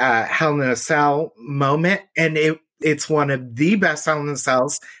 Hell in a Cell moment. And it's one of the best Hell in a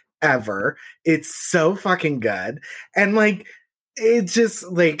Cells ever. It's so fucking good. And, like, it just,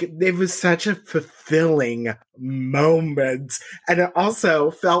 like, it was such a fulfilling moment. And it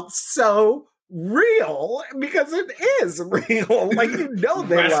also felt so real because it is real. Like, you know,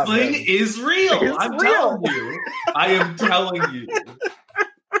 they wrestling love is real. I'm telling you. I am telling you.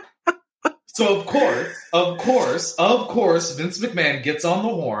 So of course, Vince McMahon gets on the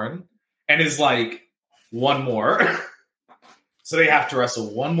horn and is like, one more. So they have to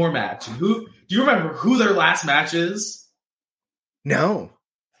wrestle one more match. And do you remember who their last match is? No.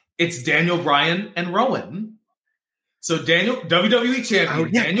 It's Daniel Bryan and Rowan. So WWE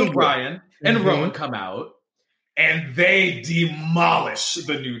champion Daniel Bryan and Rowan come out and they demolish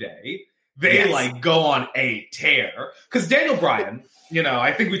the New Day. They like go on a tear. Because Daniel Bryan, you know,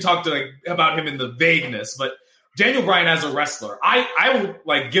 I think we talked about him in the vagueness, but Daniel Bryan as a wrestler, I will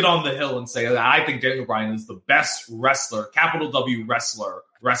like get on the hill and say that I think Daniel Bryan is the best wrestler, capital W wrestler,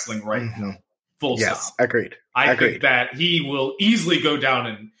 wrestling right now. Full stop. Agreed. I think that he will easily go down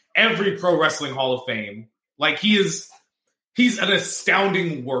in every Pro Wrestling Hall of Fame. Like he's an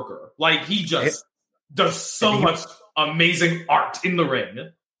astounding worker. Like he just does so much amazing art in the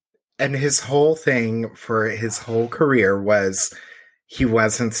ring. And his whole thing for his whole career was he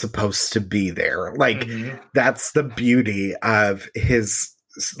wasn't supposed to be there. Like, that's the beauty of his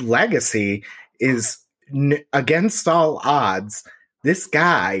legacy is against all odds, this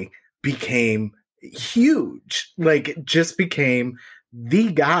guy became huge. Like, just became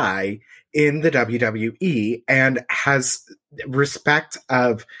the guy in the WWE and has respect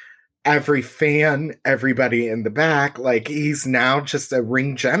of every fan, everybody in the back. Like, he's now just a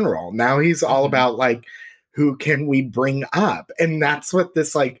ring general. Now he's all about, like, who can we bring up? And that's what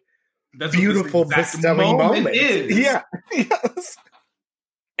this, like, beautiful bestowing moment is. Yeah. Yes.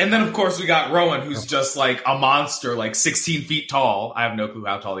 And then, of course, we got Rowan, who's just, like, a monster, like, 16 feet tall. I have no clue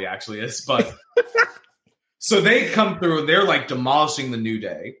how tall he actually is, but... So they come through, and they're, like, demolishing the New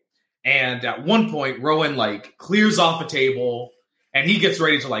Day. And at one point, Rowan, like, clears off a table, and he gets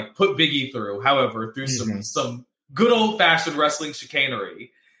ready to, like, put Big E through. However, through some good old-fashioned wrestling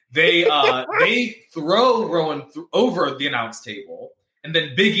chicanery, they throw Rowan over the announce table, and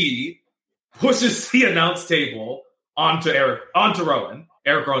then Big E pushes the announce table onto Rowan.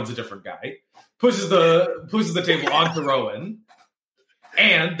 Eric Rowan's a different guy. Pushes the table onto Rowan,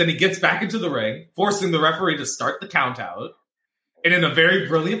 and then he gets back into the ring, forcing the referee to start the count out. And in a very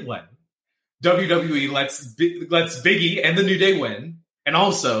brilliant way, WWE lets Big E and the New Day win, and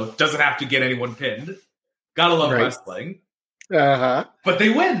also doesn't have to get anyone pinned. Gotta love wrestling. But they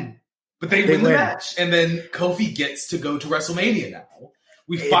win. They win the match. And then Kofi gets to go to WrestleMania now.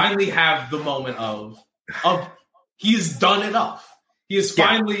 We finally have the moment of he's done enough. He has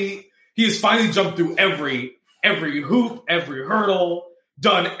finally jumped through every hoop, every hurdle,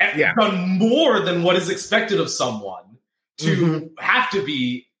 done more than what is expected of someone to have to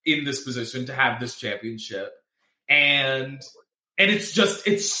be in this position, to have this championship. And it's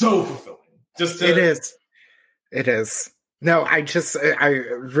so fulfilling. It is. No,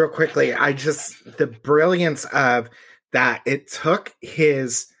 real quickly, the brilliance of that, it took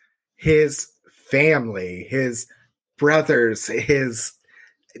his family, his brothers, his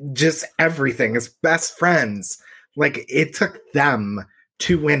just everything, his best friends, like, it took them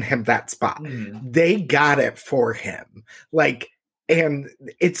to win him that spot. They got it for him. Like, and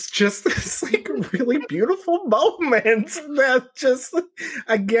it's just this, like, really beautiful moment that just,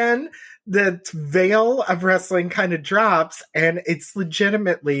 again, the veil of wrestling kind of drops, and it's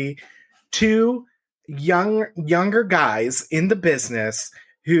legitimately two younger guys in the business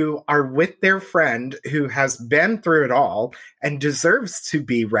who are with their friend who has been through it all and deserves to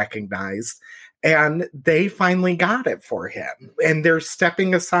be recognized. And they finally got it for him. And they're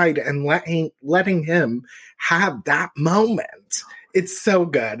stepping aside and letting him have that moment. It's so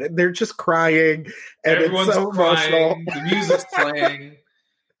good. They're just crying. And everyone's it's so crying. emotional. The music's playing.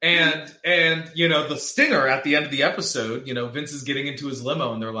 And you know, the stinger at the end of the episode, you know, Vince is getting into his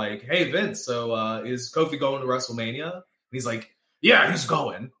limo and they're like, "Hey, Vince, so is Kofi going to WrestleMania?" And he's like, "Yeah, he's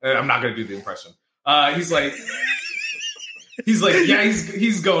going." I'm not going to do the impression. He's like, "Yeah,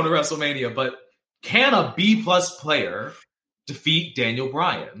 he's going to WrestleMania, but can a B+ player defeat Daniel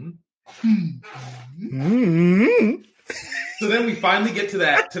Bryan?" So then we finally get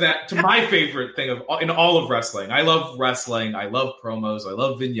to my favorite thing in all of wrestling. I love wrestling. I love promos. I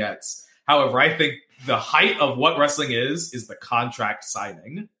love vignettes. However, I think the height of what wrestling is the contract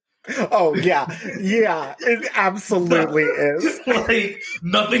signing. Oh, yeah. Yeah, it absolutely is. Like,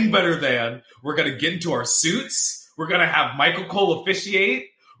 nothing better than we're going to get into our suits. We're going to have Michael Cole officiate.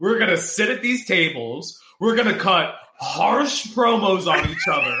 We're going to sit at these tables. We're going to cut harsh promos on each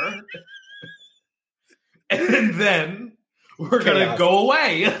other. And then we're going to go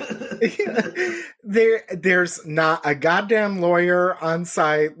away. There's not a goddamn lawyer on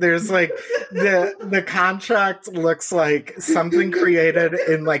site. There's like the contract looks like something created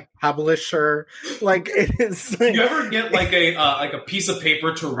in like Publisher. Like it is. Like, you ever get like a piece of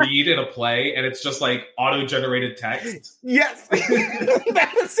paper to read in a play, and it's just like auto-generated text? Yes,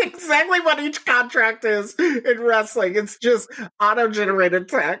 that is exactly what each contract is in wrestling. It's just auto-generated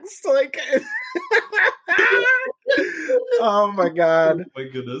text. Like. Oh my god! Oh my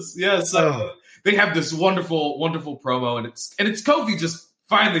goodness! Yeah, so they have this wonderful, wonderful promo, and it's Kofi just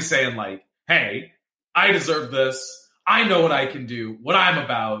finally saying like, "Hey, I deserve this. I know what I can do, what I'm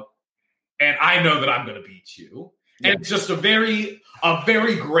about, and I know that I'm going to beat you." Yeah. And it's just a very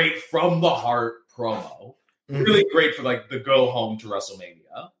great from the heart promo. Mm-hmm. Really great for like the go home to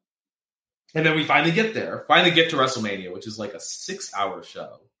WrestleMania. And then we finally get to WrestleMania, which is like a 6-hour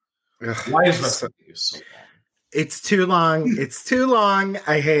show. Ugh, why is WrestleMania so long? It's too long. It's too long.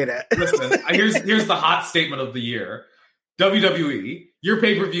 I hate it. Listen, here's the hot statement of the year. WWE, your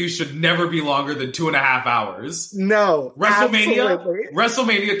pay-per-view should never be longer than 2.5 hours. No.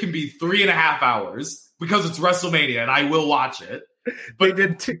 WrestleMania can be 3.5 hours because it's WrestleMania and I will watch it. But they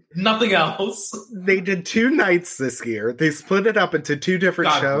did nothing else. They did 2 nights this year. They split it up into 2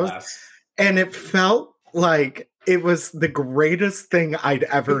 different shows. Bless. And it felt like it was the greatest thing I'd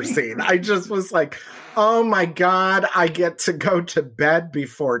ever seen. I just was like, oh my God, I get to go to bed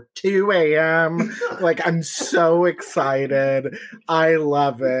before 2 a.m. Like, I'm so excited. I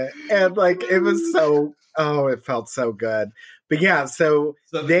love it. And like, it was it felt so good. But yeah, so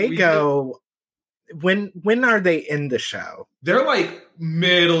they go, when are they in the show? They're like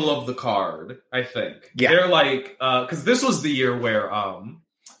middle of the card, I think. Yeah. They're like, because this was the year where,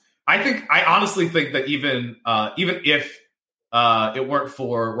 I honestly think that even if it weren't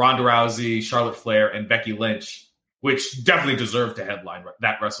for Ronda Rousey, Charlotte Flair, and Becky Lynch, which definitely deserved to headline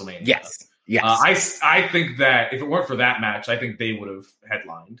that WrestleMania. Yes. I think that if it weren't for that match, I think they would have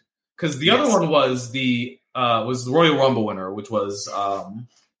headlined. Because the other one was the Royal Rumble winner, which was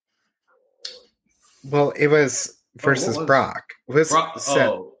it was versus Brock. Was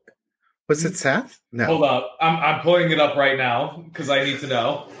it Seth? No. Hold up. I'm pulling it up right now because I need to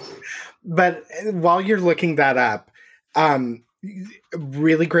know. But while you're looking that up,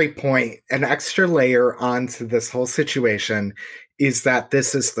 really great point. An extra layer onto this whole situation is that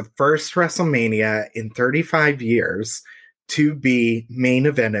this is the first WrestleMania in 35 years to be main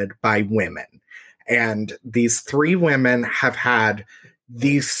evented by women. And these 3 women have had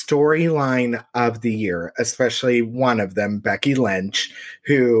the storyline of the year, especially one of them, Becky Lynch,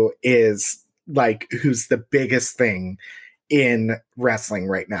 who's the biggest thing in wrestling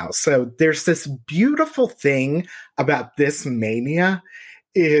right now. So there's this beautiful thing about this Mania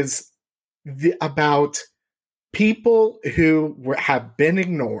is about people who have been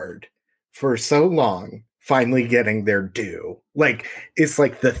ignored for so long finally getting their due. Like, it's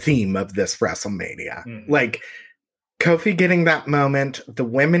like the theme of this WrestleMania. Mm-hmm. Like, Kofi getting that moment, the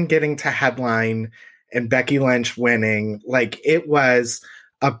women getting to headline, and Becky Lynch winning. Like, it was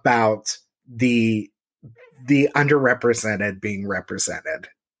about the underrepresented being represented.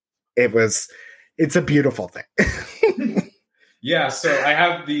 It's a beautiful thing. Yeah, so I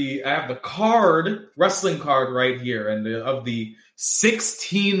have the wrestling card right here, and of the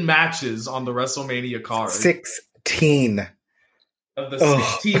 16 matches on the WrestleMania card. 16 of the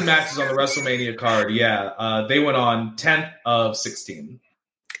 16 matches on the WrestleMania card. Yeah, they went on 10th of 16.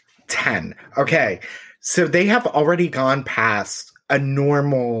 10. Okay, so they have already gone past a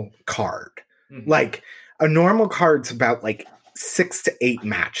normal card. Mm-hmm. Like, a normal card's about like 6 to 8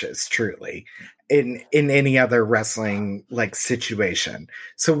 matches, truly, in any other wrestling like situation.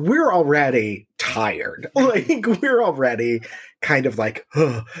 So we're already tired. Like, we're already kind of like,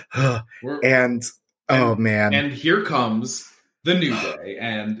 and oh man. And here comes the New Day,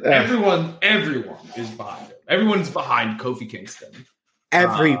 and everyone is behind him. Everyone's behind Kofi Kingston.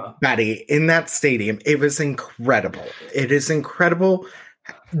 Everybody in that stadium. It was incredible. It is incredible.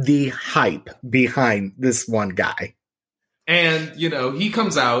 The hype behind this one guy. And, he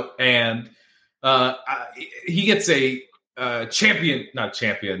comes out and he gets a championship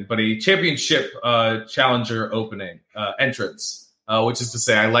challenger opening entrance, which is to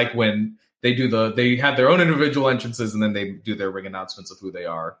say, I like when they have their own individual entrances and then they do their ring announcements of who they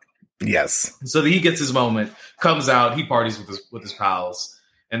are. Yes. So he gets his moment, comes out, he parties with his pals.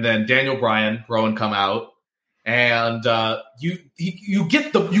 and then Daniel Bryan, Rowan come out, and you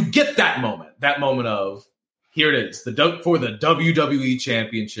get that moment of, here it is, for the WWE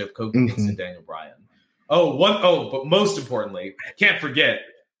Championship, Kofi Kingston, Daniel Bryan. But most importantly, can't forget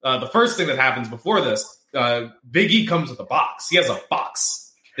the first thing that happens before this. Big E comes with a box. He has a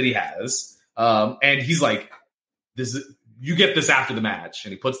box that he has, and he's like, you get this after the match,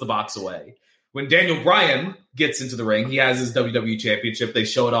 and he puts the box away. When Daniel Bryan gets into the ring, he has his WWE Championship. They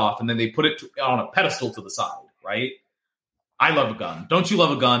show it off, and then they put it on a pedestal to the side, right? I love a gun. Don't you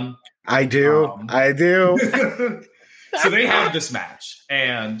love a gun? I do. I do. So they have this match,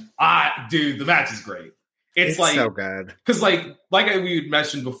 and the match is great. It's like so good. Because we had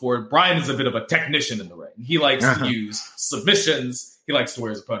mentioned before, Bryan is a bit of a technician in the ring. He likes to use submissions. He likes to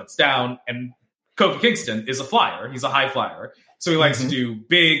wear his opponents down. And Kofi Kingston is a flyer. He's a high flyer. So he likes to do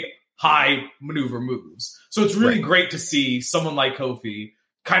big, high maneuver moves. So it's really great to see someone like Kofi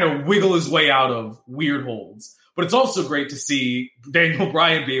kind of wiggle his way out of weird holds. But it's also great to see Daniel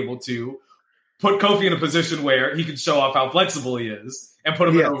Bryan be able to put Kofi in a position where he can show off how flexible he is and put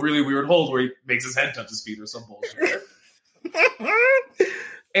him in a really weird hold where he makes his head touch his feet or some bullshit.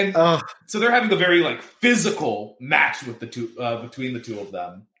 And so they're having a very physical match with the two between the two of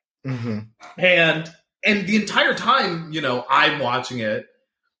them. And the entire time, I'm watching it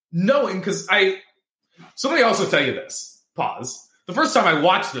knowing, because somebody also tell you this, pause. The first time I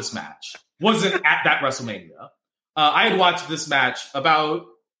watched this match wasn't at that WrestleMania. I had watched this match about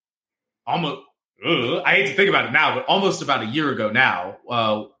almost, I hate to think about it now, but almost about a year ago now,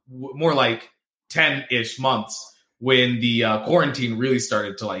 more like 10-ish months, when the quarantine really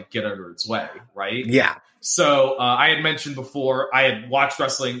started to get under its way, right? Yeah. So I had mentioned before, I had watched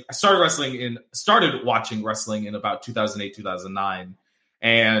wrestling. I started watching wrestling in about 2008, 2009.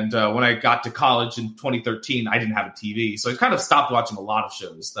 And when I got to college in 2013, I didn't have a TV. So I kind of stopped watching a lot of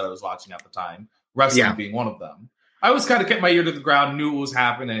shows that I was watching at the time, wrestling being one of them. I always kind of kept my ear to the ground, knew what was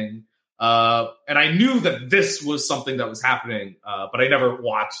happening. And I knew that this was something that was happening, but I never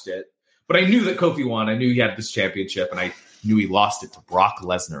watched it. But I knew that Kofi won. I knew he had this championship, and I knew he lost it to Brock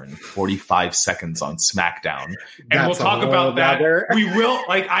Lesnar in 45 seconds on SmackDown. And we'll talk about that. We will.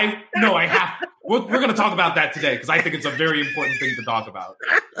 We're going to talk about that today because I think it's a very important thing to talk about.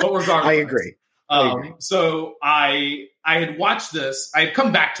 But regardless, I agree. So I had watched this. I had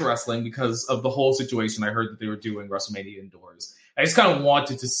come back to wrestling because of the whole situation. I heard that they were doing WrestleMania indoors. I just kind of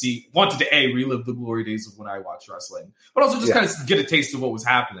wanted to relive the glory days of when I watched wrestling, but also just kind of get a taste of what was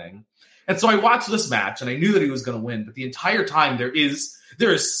happening. And so I watched this match, and I knew that he was going to win. But the entire time, there is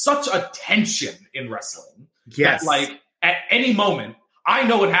such a tension in wrestling that, at any moment, I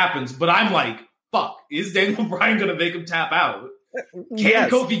know what happens, but I'm like, fuck, is Daniel Bryan going to make him tap out? Can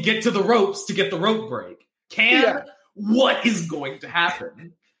Kofi get to the ropes to get the rope break? What is going to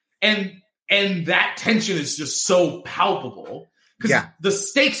happen? And that tension is just so palpable because the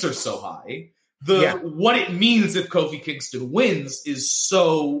stakes are so high. What it means if Kofi Kingston wins is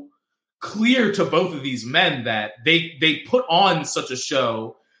so clear to both of these men that they put on such a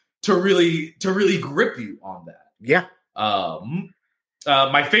show to really grip you on that. Yeah.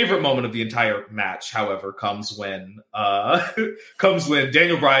 My favorite moment of the entire match, however, comes when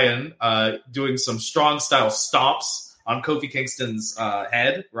Daniel Bryan doing some strong style stomps on Kofi Kingston's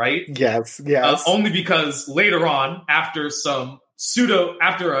head, right? Yes. Only because later on, after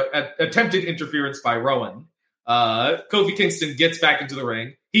attempted interference by Rowan, Kofi Kingston gets back into the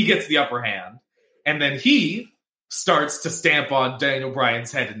ring. He gets the upper hand, and then he starts to stamp on Daniel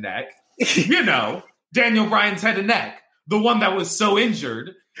Bryan's head and neck. Daniel Bryan's head and neck, the one that was so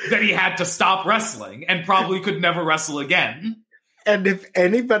injured that he had to stop wrestling and probably could never wrestle again. And if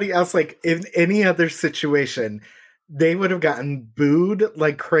anybody else, in any other situation, they would have gotten booed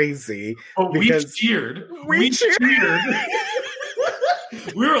like crazy. Oh, we cheered. We cheered.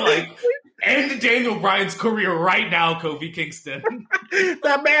 We were like, end Daniel Bryan's career right now, Kofi Kingston.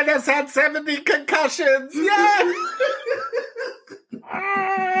 That man has had 70 concussions. Yeah.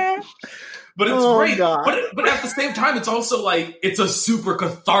 But it's great. But at the same time, it's also it's a super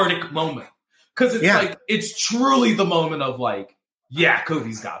cathartic moment. Because it's it's truly the moment of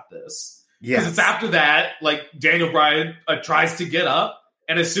Kofi's got this. Because it's after that, Daniel Bryan tries to get up.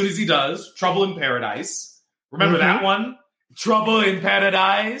 And as soon as he does, Trouble in Paradise. Remember that one? Trouble in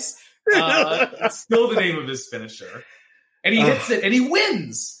Paradise. Still the name of his finisher. And he hits it and he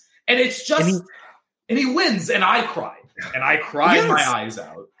wins. And it's just, and he wins. And I cried. And I cried my eyes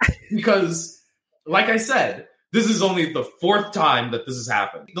out. Because, like I said, this is only the fourth time that this has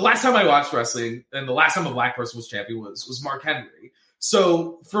happened. The last time I watched wrestling and the last time a black person was champion was Mark Henry.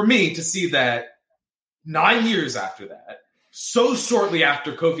 So for me to see that 9 years after that, so shortly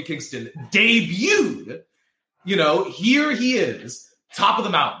after Kofi Kingston debuted, here he is, top of the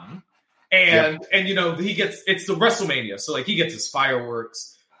mountain. And it's the WrestleMania. So like he gets his fireworks.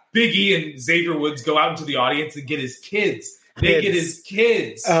 Big E and Xavier Woods go out into the audience and get his kids. They get his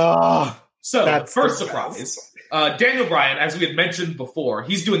kids. So first surprise, Daniel Bryan, as we had mentioned before,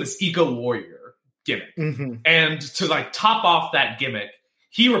 he's doing this Eco Warrior gimmick. Mm-hmm. And to like top off that gimmick,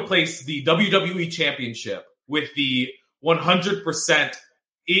 he replaced the WWE Championship with the 100%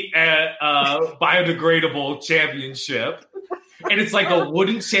 biodegradable championship. And it's like a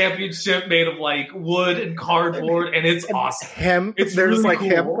wooden championship made of like wood and cardboard, and it's awesome. Hemp. It's There's really like cool,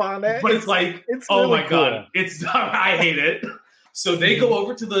 hemp on it. but it's like, oh really my god, it's I hate it. So they go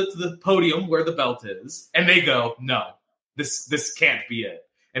over to the podium where the belt is, and they go, no, this can't be it.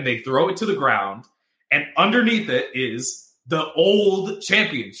 And they throw it to the ground, and underneath it is the old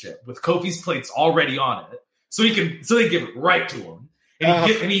championship with Kofi's plates already on it. So they give it right to him,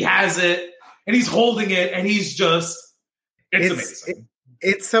 and he has it, and he's holding it, and he's just. It's amazing.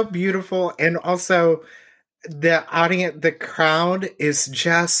 It's so beautiful. And also the audience, the crowd is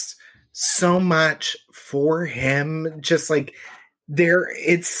just so much for him. Just like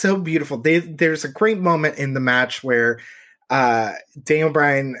it's so beautiful. There's a great moment in the match where Daniel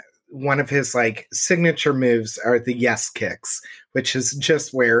Bryan, one of his like signature moves are the yes kicks, which is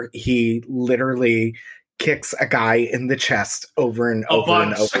just where he literally kicks a guy in the chest over and over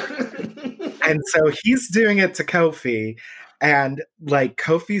and over. And so he's doing it to Kofi. And like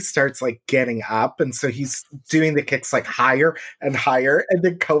Kofi starts like getting up, and so he's doing the kicks like higher and higher, and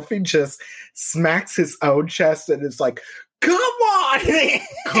then Kofi just smacks his own chest and is like, "Come on,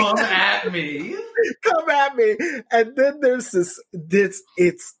 come at me, come at me!" And then there's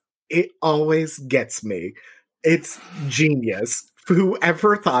it always gets me. It's genius.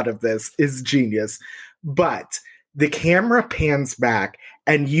 Whoever thought of this is genius. But the camera pans back,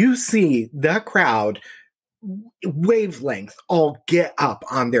 and you see the crowd. Wavelength all get up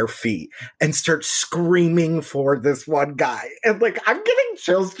on their feet and start screaming for this one guy, and like I'm getting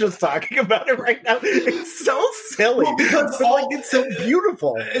chills just talking about it right now. It's so silly, because it's so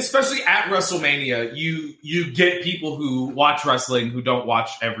beautiful. Especially at WrestleMania, you get people who watch wrestling who don't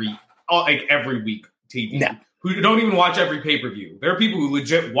watch every week TV, who don't even watch every pay-per-view. There are people who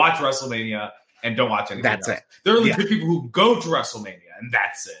legit watch WrestleMania and don't watch anything else. It. There are legit people who go to WrestleMania and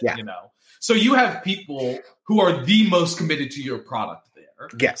that's it. Yeah. So you have people who are the most committed to your product there.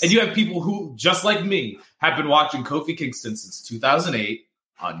 Yes. And you have people who, just like me, have been watching Kofi Kingston since 2008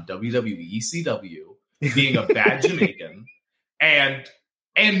 on WWE ECW, being a bad Jamaican, and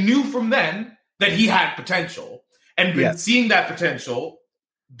knew from then that he had potential, and been seeing that potential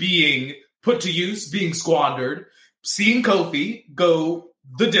being put to use, being squandered, seeing Kofi go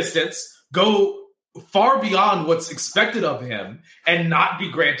the distance, go far beyond what's expected of him, and not be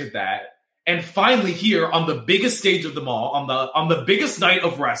granted that. And finally, here on the biggest stage of them all, on the biggest night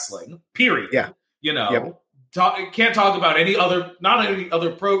of wrestling, period. Yeah, can't talk about not any other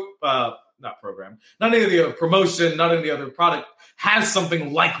promotion, not any other product has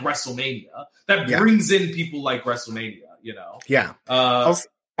something like WrestleMania that brings in people like WrestleMania. Yeah.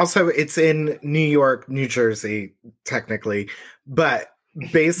 Also, it's in New York, New Jersey, technically, but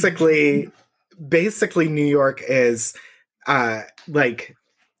basically, New York is like.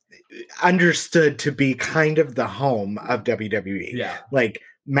 Understood to be kind of the home of WWE. Yeah. Like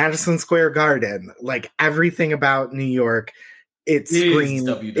Madison Square Garden, like everything about New York, it screams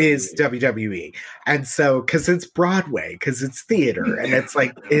is WWE. And so, because it's Broadway, because it's theater, and it's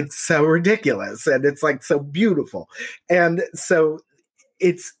like, it's so ridiculous, and it's like so beautiful. And so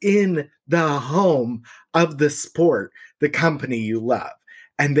it's in the home of the sport, the company you love.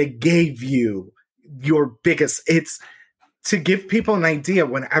 And they gave you your biggest, to give people an idea,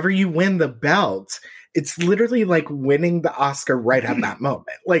 whenever you win the belt, it's literally like winning the Oscar right at that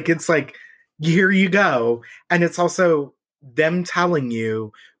moment. Like, it's like, here you go. And it's also them telling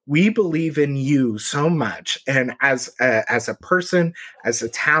you, we believe in you so much. And as a person, as a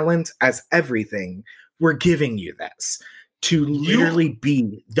talent, as everything, we're giving you this to literally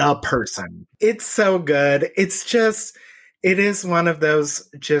be the person. It's so good. It's just, it is one of those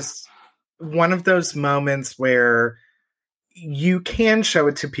moments where you can show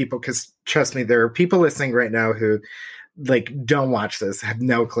it to people, because trust me, there are people listening right now who like don't watch this, have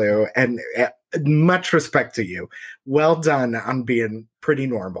no clue, and much respect to you. Well done on being pretty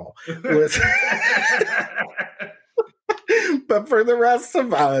normal. But for the rest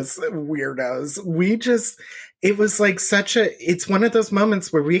of us weirdos, it was like it's one of those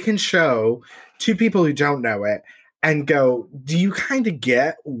moments where we can show to people who don't know it, and go, do you kind of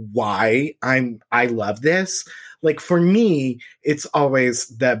get why I love this? Like for me, it's always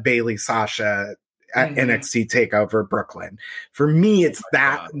the Bayley Sasha at NXT TakeOver Brooklyn. For me, it's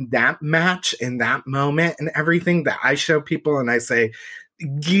that match and that moment and everything that I show people, and I say,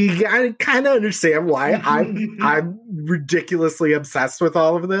 I kind of understand why I'm ridiculously obsessed with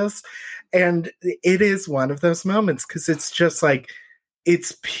all of this. And it is one of those moments because it's just like,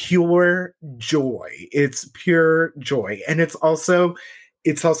 it's pure joy. It's pure joy. And it's also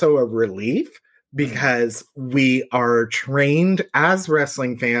a relief because we are trained as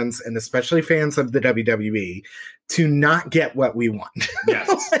wrestling fans, and especially fans of the WWE, to not get what we want.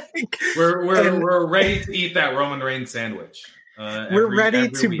 Yes. We're ready to eat that Roman Reigns sandwich. We're ready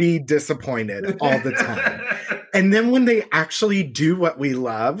to be disappointed all the time. And then when they actually do what we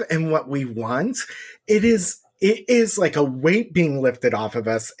love and what we want, it is like a weight being lifted off of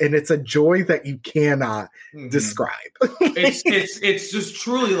us, and it's a joy that you cannot describe. it's just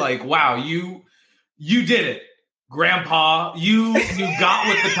truly like, wow, you did it, Grandpa. You got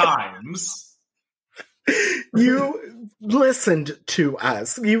with the times. You listened to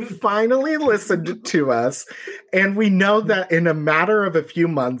us. You finally listened to us, and we know that in a matter of a few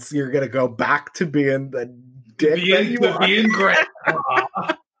months, you're going to go back to being the dick being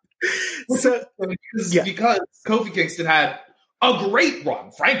Grandpa. Because Kofi Kingston had a great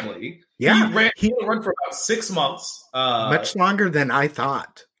run, frankly. Yeah. He ran for about 6 months. Much longer than I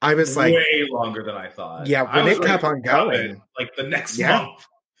thought. I was like... Way longer than I thought. Yeah, when it kept on going. Like the next month.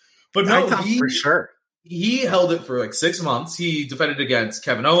 But no, I thought for sure. He held it for like 6 months. He defended against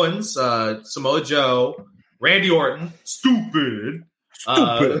Kevin Owens, Samoa Joe, Randy Orton. Stupid.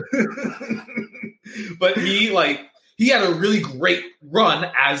 But he had a really great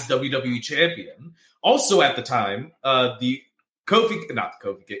run as WWE champion. Also at the time, the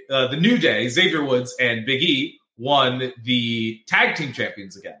New Day, Xavier Woods and Big E won the tag team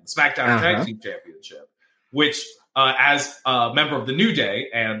champions again, the SmackDown Tag Team Championship, which as a member of the New Day,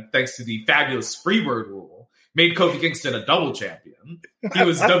 and thanks to the fabulous Freebird rule, made Kofi Kingston a double champion. He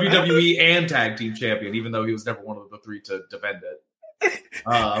was WWE and tag team champion, even though he was never one of the three to defend it.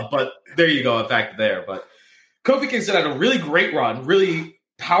 But there you go, in fact, there. But Kofi Kingston had a really great run, really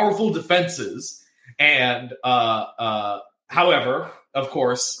powerful defenses. And however, of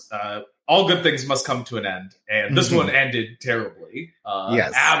course, all good things must come to an end. And this one ended terribly.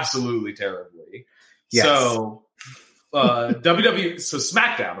 Yes. Absolutely terribly. Yes. So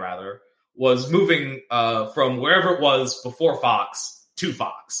SmackDown, rather, was moving from wherever it was before Fox to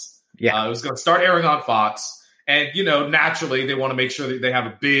Fox. Yeah. It was going to start airing on Fox. And, naturally, they want to make sure that they have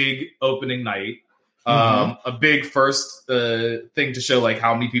a big opening night. A big first thing to show like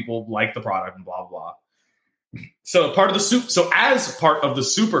how many people like the product and blah blah. So as part of the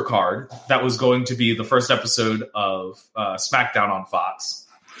super card that was going to be the first episode of SmackDown on Fox,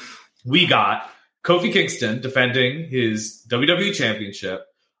 we got Kofi Kingston defending his WWE Championship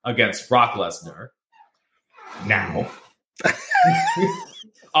against Brock Lesnar. Now,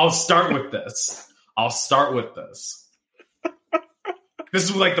 I'll start with this. This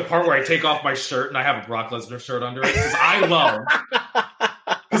is like the part where I take off my shirt and I have a Brock Lesnar shirt under it because I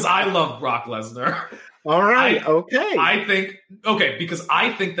love Brock Lesnar. All right. Because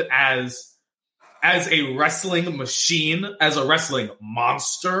I think that as a wrestling machine, as a wrestling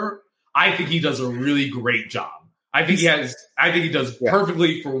monster, I think he does a really great job. I think he does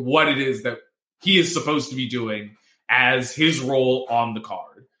perfectly for what it is that he is supposed to be doing as his role on the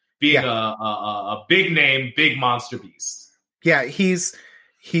card, being a big name, big monster beast. Yeah, he's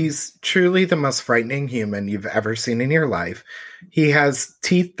truly the most frightening human you've ever seen in your life. He has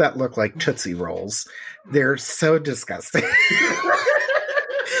teeth that look like Tootsie Rolls. They're so disgusting.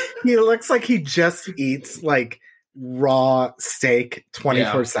 He looks like he just eats like raw steak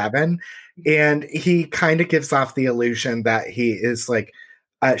 24/7. And he kind of gives off the illusion that he is like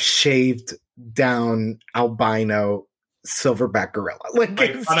a shaved down albino silverback gorilla.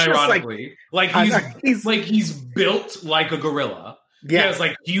 Unironically, he's built like a gorilla. Yeah. He has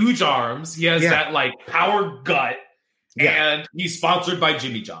like huge arms. He has that like power gut. Yeah. And he's sponsored by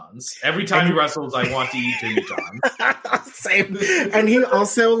Jimmy John's. Every time he wrestles, I want to eat Jimmy John's. Same. And he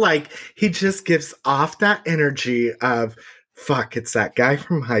also he just gives off that energy of, fuck, it's that guy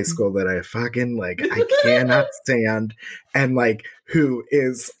from high school that I fucking I cannot stand, and who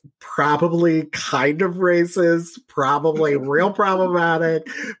is probably kind of racist, probably real problematic,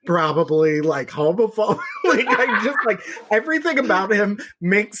 probably homophobic. I just everything about him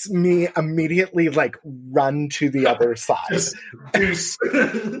makes me immediately run to the other side.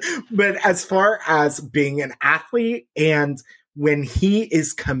 But as far as being an athlete and when he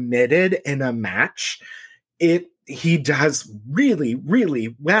is committed in a match, he does really,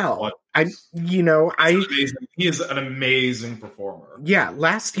 really well. He is an amazing performer. Yeah,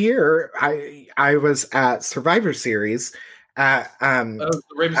 last year I was at Survivor Series at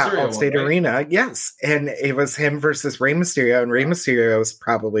Allstate Arena. Yes, and it was him versus Rey Mysterio, and Rey Mysterio is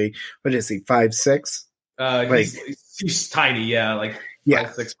probably, what is he, 5'6"? He's tiny, yeah, like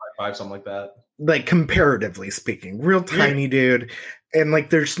 5'6", 5'5", something like that. Like comparatively speaking, real tiny dude, and like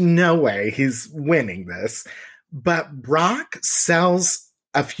there's no way he's winning this. But Brock sells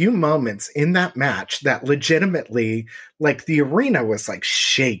a few moments in that match that legitimately, like, the arena was like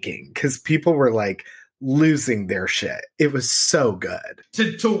shaking because people were like losing their shit. It was so good.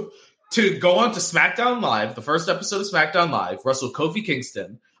 To go on to SmackDown Live, the first episode of SmackDown Live, wrestled Kofi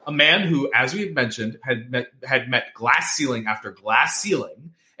Kingston, a man who, as we had mentioned, had met glass ceiling after glass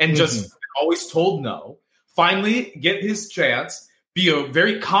ceiling and just always told no. Finally, get his chance, be a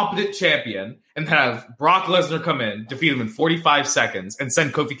very competent champion, and have Brock Lesnar come in, defeat him in 45 seconds, and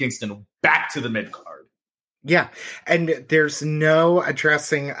send Kofi Kingston back to the mid-card. Yeah, and there's no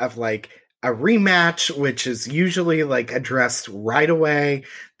addressing of, like, a rematch, which is usually, like, addressed right away.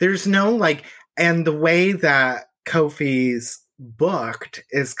 There's no, like, and the way that Kofi's booked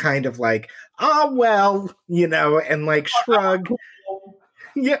is kind of like, oh, well, you know, and, like, shrug.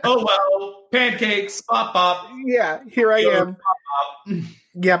 Yeah. Oh, well, pancakes, pop, pop. Yeah, here I am.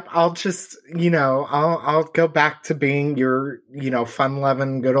 Yep, I'll just, I'll go back to being your,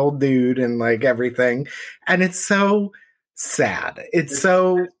 fun-loving, good old dude and, like, everything. And it's so sad. It's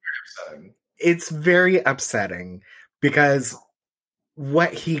very upsetting because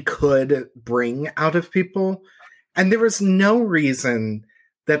what he could bring out of people, and there was no reason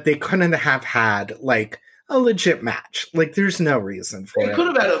that they couldn't have had, like, a legit match. Like, there's no reason for it. They could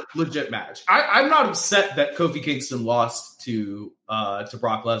have had a legit match. I'm not upset that Kofi Kingston lost to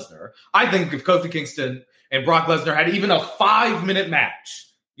Brock Lesnar. I think if Kofi Kingston and Brock Lesnar had even a 5-minute match,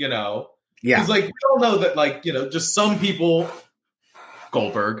 yeah, because, like, we all know that, like, just some people,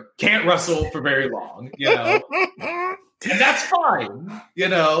 Goldberg, can't wrestle for very long, and that's fine,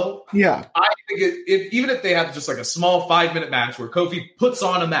 Yeah. I think even if they have just like a small 5-minute match where Kofi puts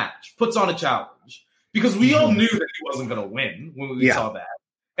on a challenge. Because we all knew that he wasn't going to win when we saw that.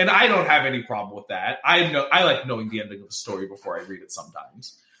 And I don't have any problem with that. I like knowing the ending of the story before I read it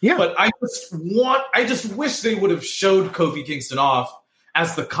sometimes. Yeah. But I just wish they would have showed Kofi Kingston off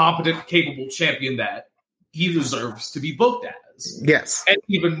as the competent, capable champion that he deserves to be booked as. Yes. And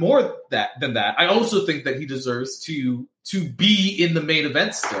even more than that, I also think that he deserves to be in the main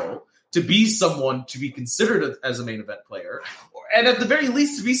event still, to be someone to be considered as a main event player. And at the very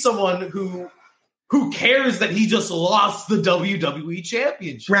least, to be someone who cares that he just lost the WWE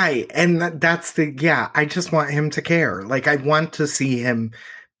Championship? Right. And that's I just want him to care. Like, I want to see him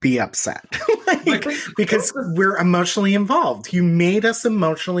be upset. Because we're emotionally involved. You made us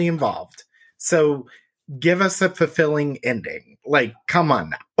emotionally involved. So give us a fulfilling ending. Like, come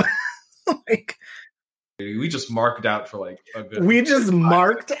on now. Like, we just marked out for like a good. We just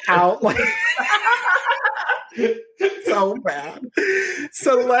marked out like. So bad.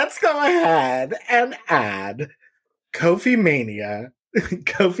 So let's go ahead and add Kofi Mania,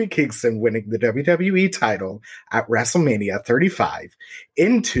 Kofi Kingston winning the WWE title at WrestleMania 35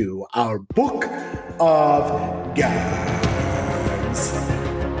 into our book of guys.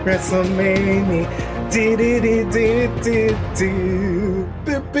 WrestleMania.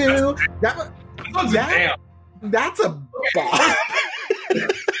 That's a bop.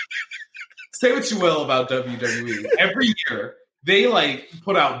 Say what you will about WWE. Every year, they like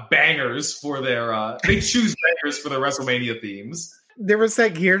put out bangers for their. They choose bangers for their WrestleMania themes. There was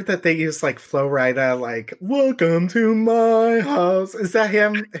that year that they used like Flo Rida, like "Welcome to my house." Is that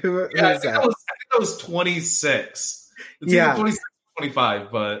him? Who is that? I think that was 26. It's either 26 or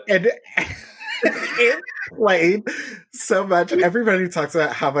 25, but it played so much. Everybody talks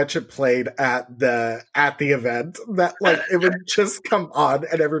about how much it played at the event that like it would just come on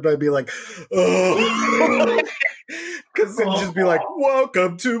and everybody be like, oh, because it'd just be like,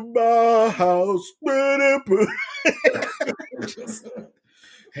 "Welcome to my house."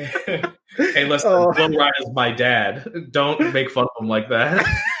 Hey, listen, Flo Rida is my dad. Don't make fun of him like that.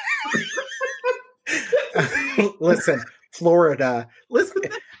 Listen, Florida. Listen.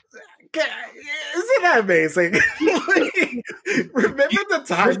 Isn't that amazing? Remember the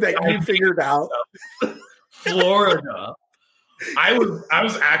time that you figured out Florida? I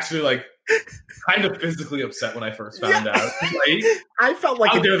was actually like kind of physically upset when I first found out. Like, I felt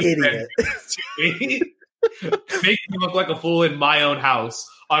like an idiot. Make me look like a fool in my own house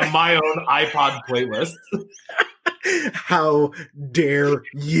on my own iPod playlist. How dare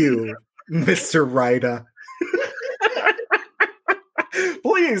you, Mr. Rida?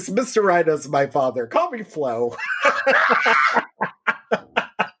 Please, Mr. Rhino's my father. Call me Flo.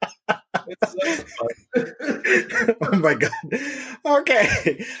 Oh my God.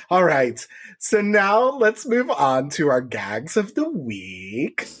 Okay. All right. So now let's move on to our gags of the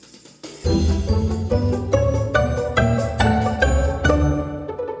week.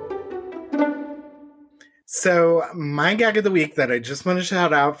 So my gag of the week that I just want to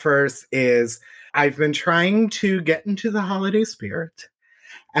shout out first is I've been trying to get into the holiday spirit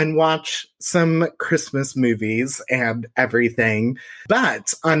and watch some Christmas movies and everything.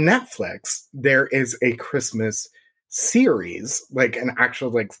 But on Netflix, there is a Christmas series, like an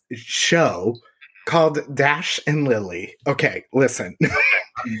actual like show called Dash and Lily. Okay, listen.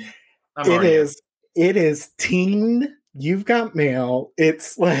 It is teen. You've got mail.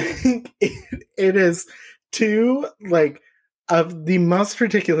 It's like it is two like of the most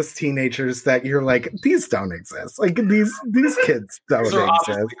ridiculous teenagers that you're like, these don't exist. Like these kids don't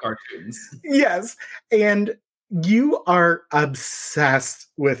exist. Cartoons. Yes. And you are obsessed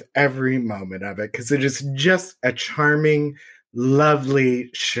with every moment of it because it is just a charming, lovely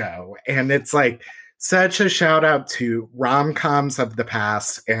show. And it's like such a shout out to rom-coms of the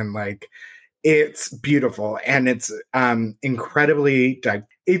past. And like, it's beautiful and it's incredibly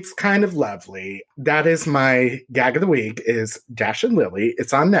it's kind of lovely. That is my gag of the week is Dash and Lily.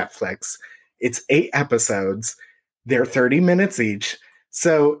 It's on Netflix. It's 8 episodes. They're 30 minutes each.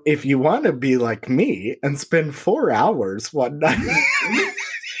 So if you want to be like me and spend 4 hours one night,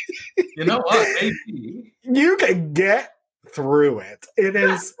 you know what? Maybe. You can get through it.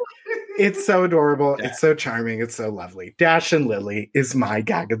 It's so adorable. Yeah. It's so charming. It's so lovely. Dash and Lily is my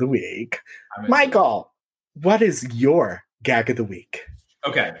gag of the week. Michael, what is your gag of the week?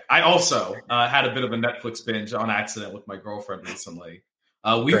 Okay. I also had a bit of a Netflix binge on accident with my girlfriend recently.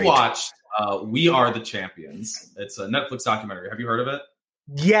 We watched We Are the Champions. It's a Netflix documentary. Have you heard of it?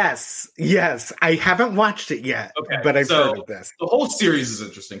 Yes. I haven't watched it yet, but I've heard of this. The whole series is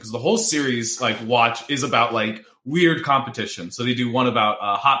interesting because the whole series is about like weird competition. So they do one about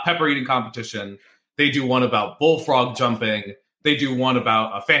hot pepper eating competition. They do one about bullfrog jumping. They do one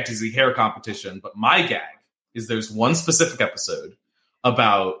about a fantasy hair competition. But my gag is there's one specific episode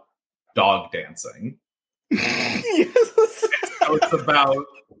about dog dancing. Yes. So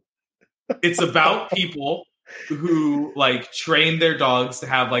it's about people who like train their dogs to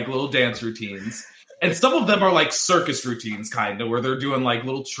have like little dance routines. And some of them are like circus routines kind of where they're doing like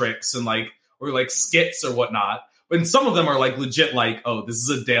little tricks and like or like skits or whatnot. And some of them are like legit like, oh, this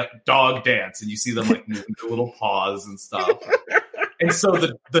is a dog dance. And you see them like moving their little paws and stuff. And so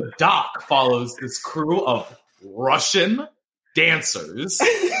the doc follows this crew of Russian dancers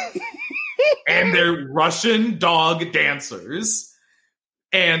and they're Russian dog dancers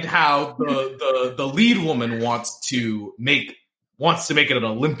and how the lead woman wants to make it an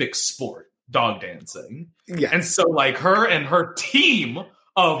Olympic sport, dog dancing. Yeah. And so like her and her team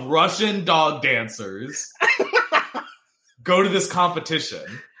of Russian dog dancers go to this competition,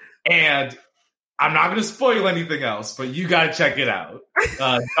 and I'm not going to spoil anything else, but you got to check it out.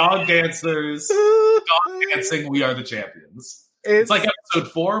 Dog dancers, dog dancing, We Are the Champions. It's like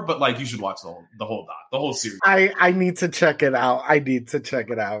episode 4, but like you should watch the whole series. I need to check it out.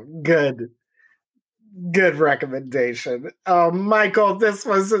 Good recommendation. Oh, Michael, this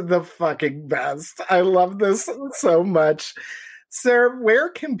was the fucking best. I love this so much. Sir, where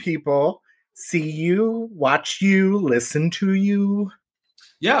can people see you, watch you, listen to you?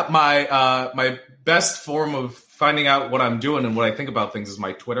 Yeah, my best form of finding out what I'm doing and what I think about things is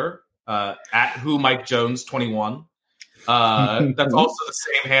my Twitter, at WhoMikeJones21. That's also the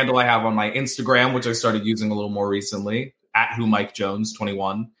same handle I have on my Instagram, which I started using a little more recently, at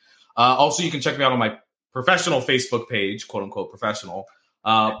WhoMikeJones21. Also, you can check me out on my professional Facebook page, quote unquote professional,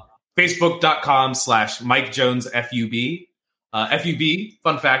 Facebook.com/MikeJonesFUB. FUB,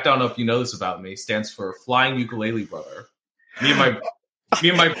 fun fact, I don't know if you know this about me, stands for Flying Ukulele Brother. Me and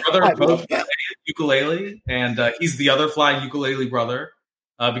my brother both play ukulele, and he's the other flying ukulele brother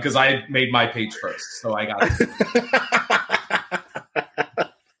because I made my page first, so I got it.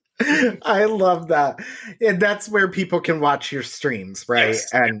 I love that. And that's where people can watch your streams, right? Yes,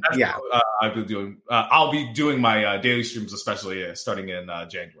 and yeah, I'll be doing my daily streams, especially starting in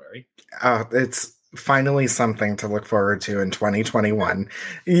January. Oh, it's finally something to look forward to in 2021.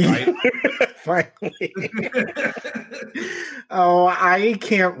 Right? Finally. Oh, I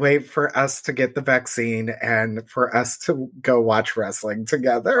can't wait for us to get the vaccine and for us to go watch wrestling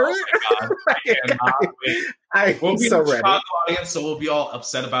together. Oh my God. I cannot wait. We'll be so ready. Audience, so we'll be all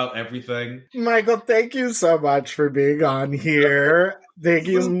upset about everything. Michael, thank you so much for being on here. Thank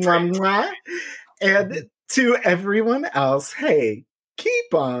you. And to everyone else, hey,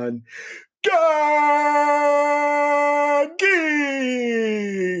 keep on gagging.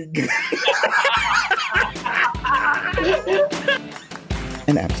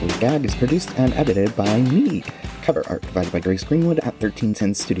 An Absolute Gag is produced and edited by me. Cover art provided by Grace Greenwood at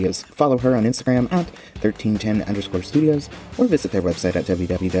 1310 Studios. Follow her on Instagram at 1310_studios or visit their website at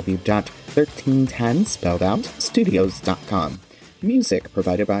www.1310 spelled out studios.com. Music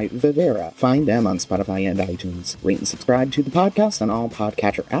provided by Vivera. Find them on Spotify and iTunes. Rate and subscribe to the podcast on all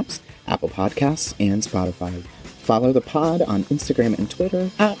podcatcher apps, Apple Podcasts, and Spotify. Follow the pod on Instagram and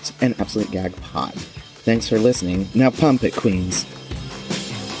Twitter at An Absolute Gag Pod. Thanks for listening. Now pump it, Queens.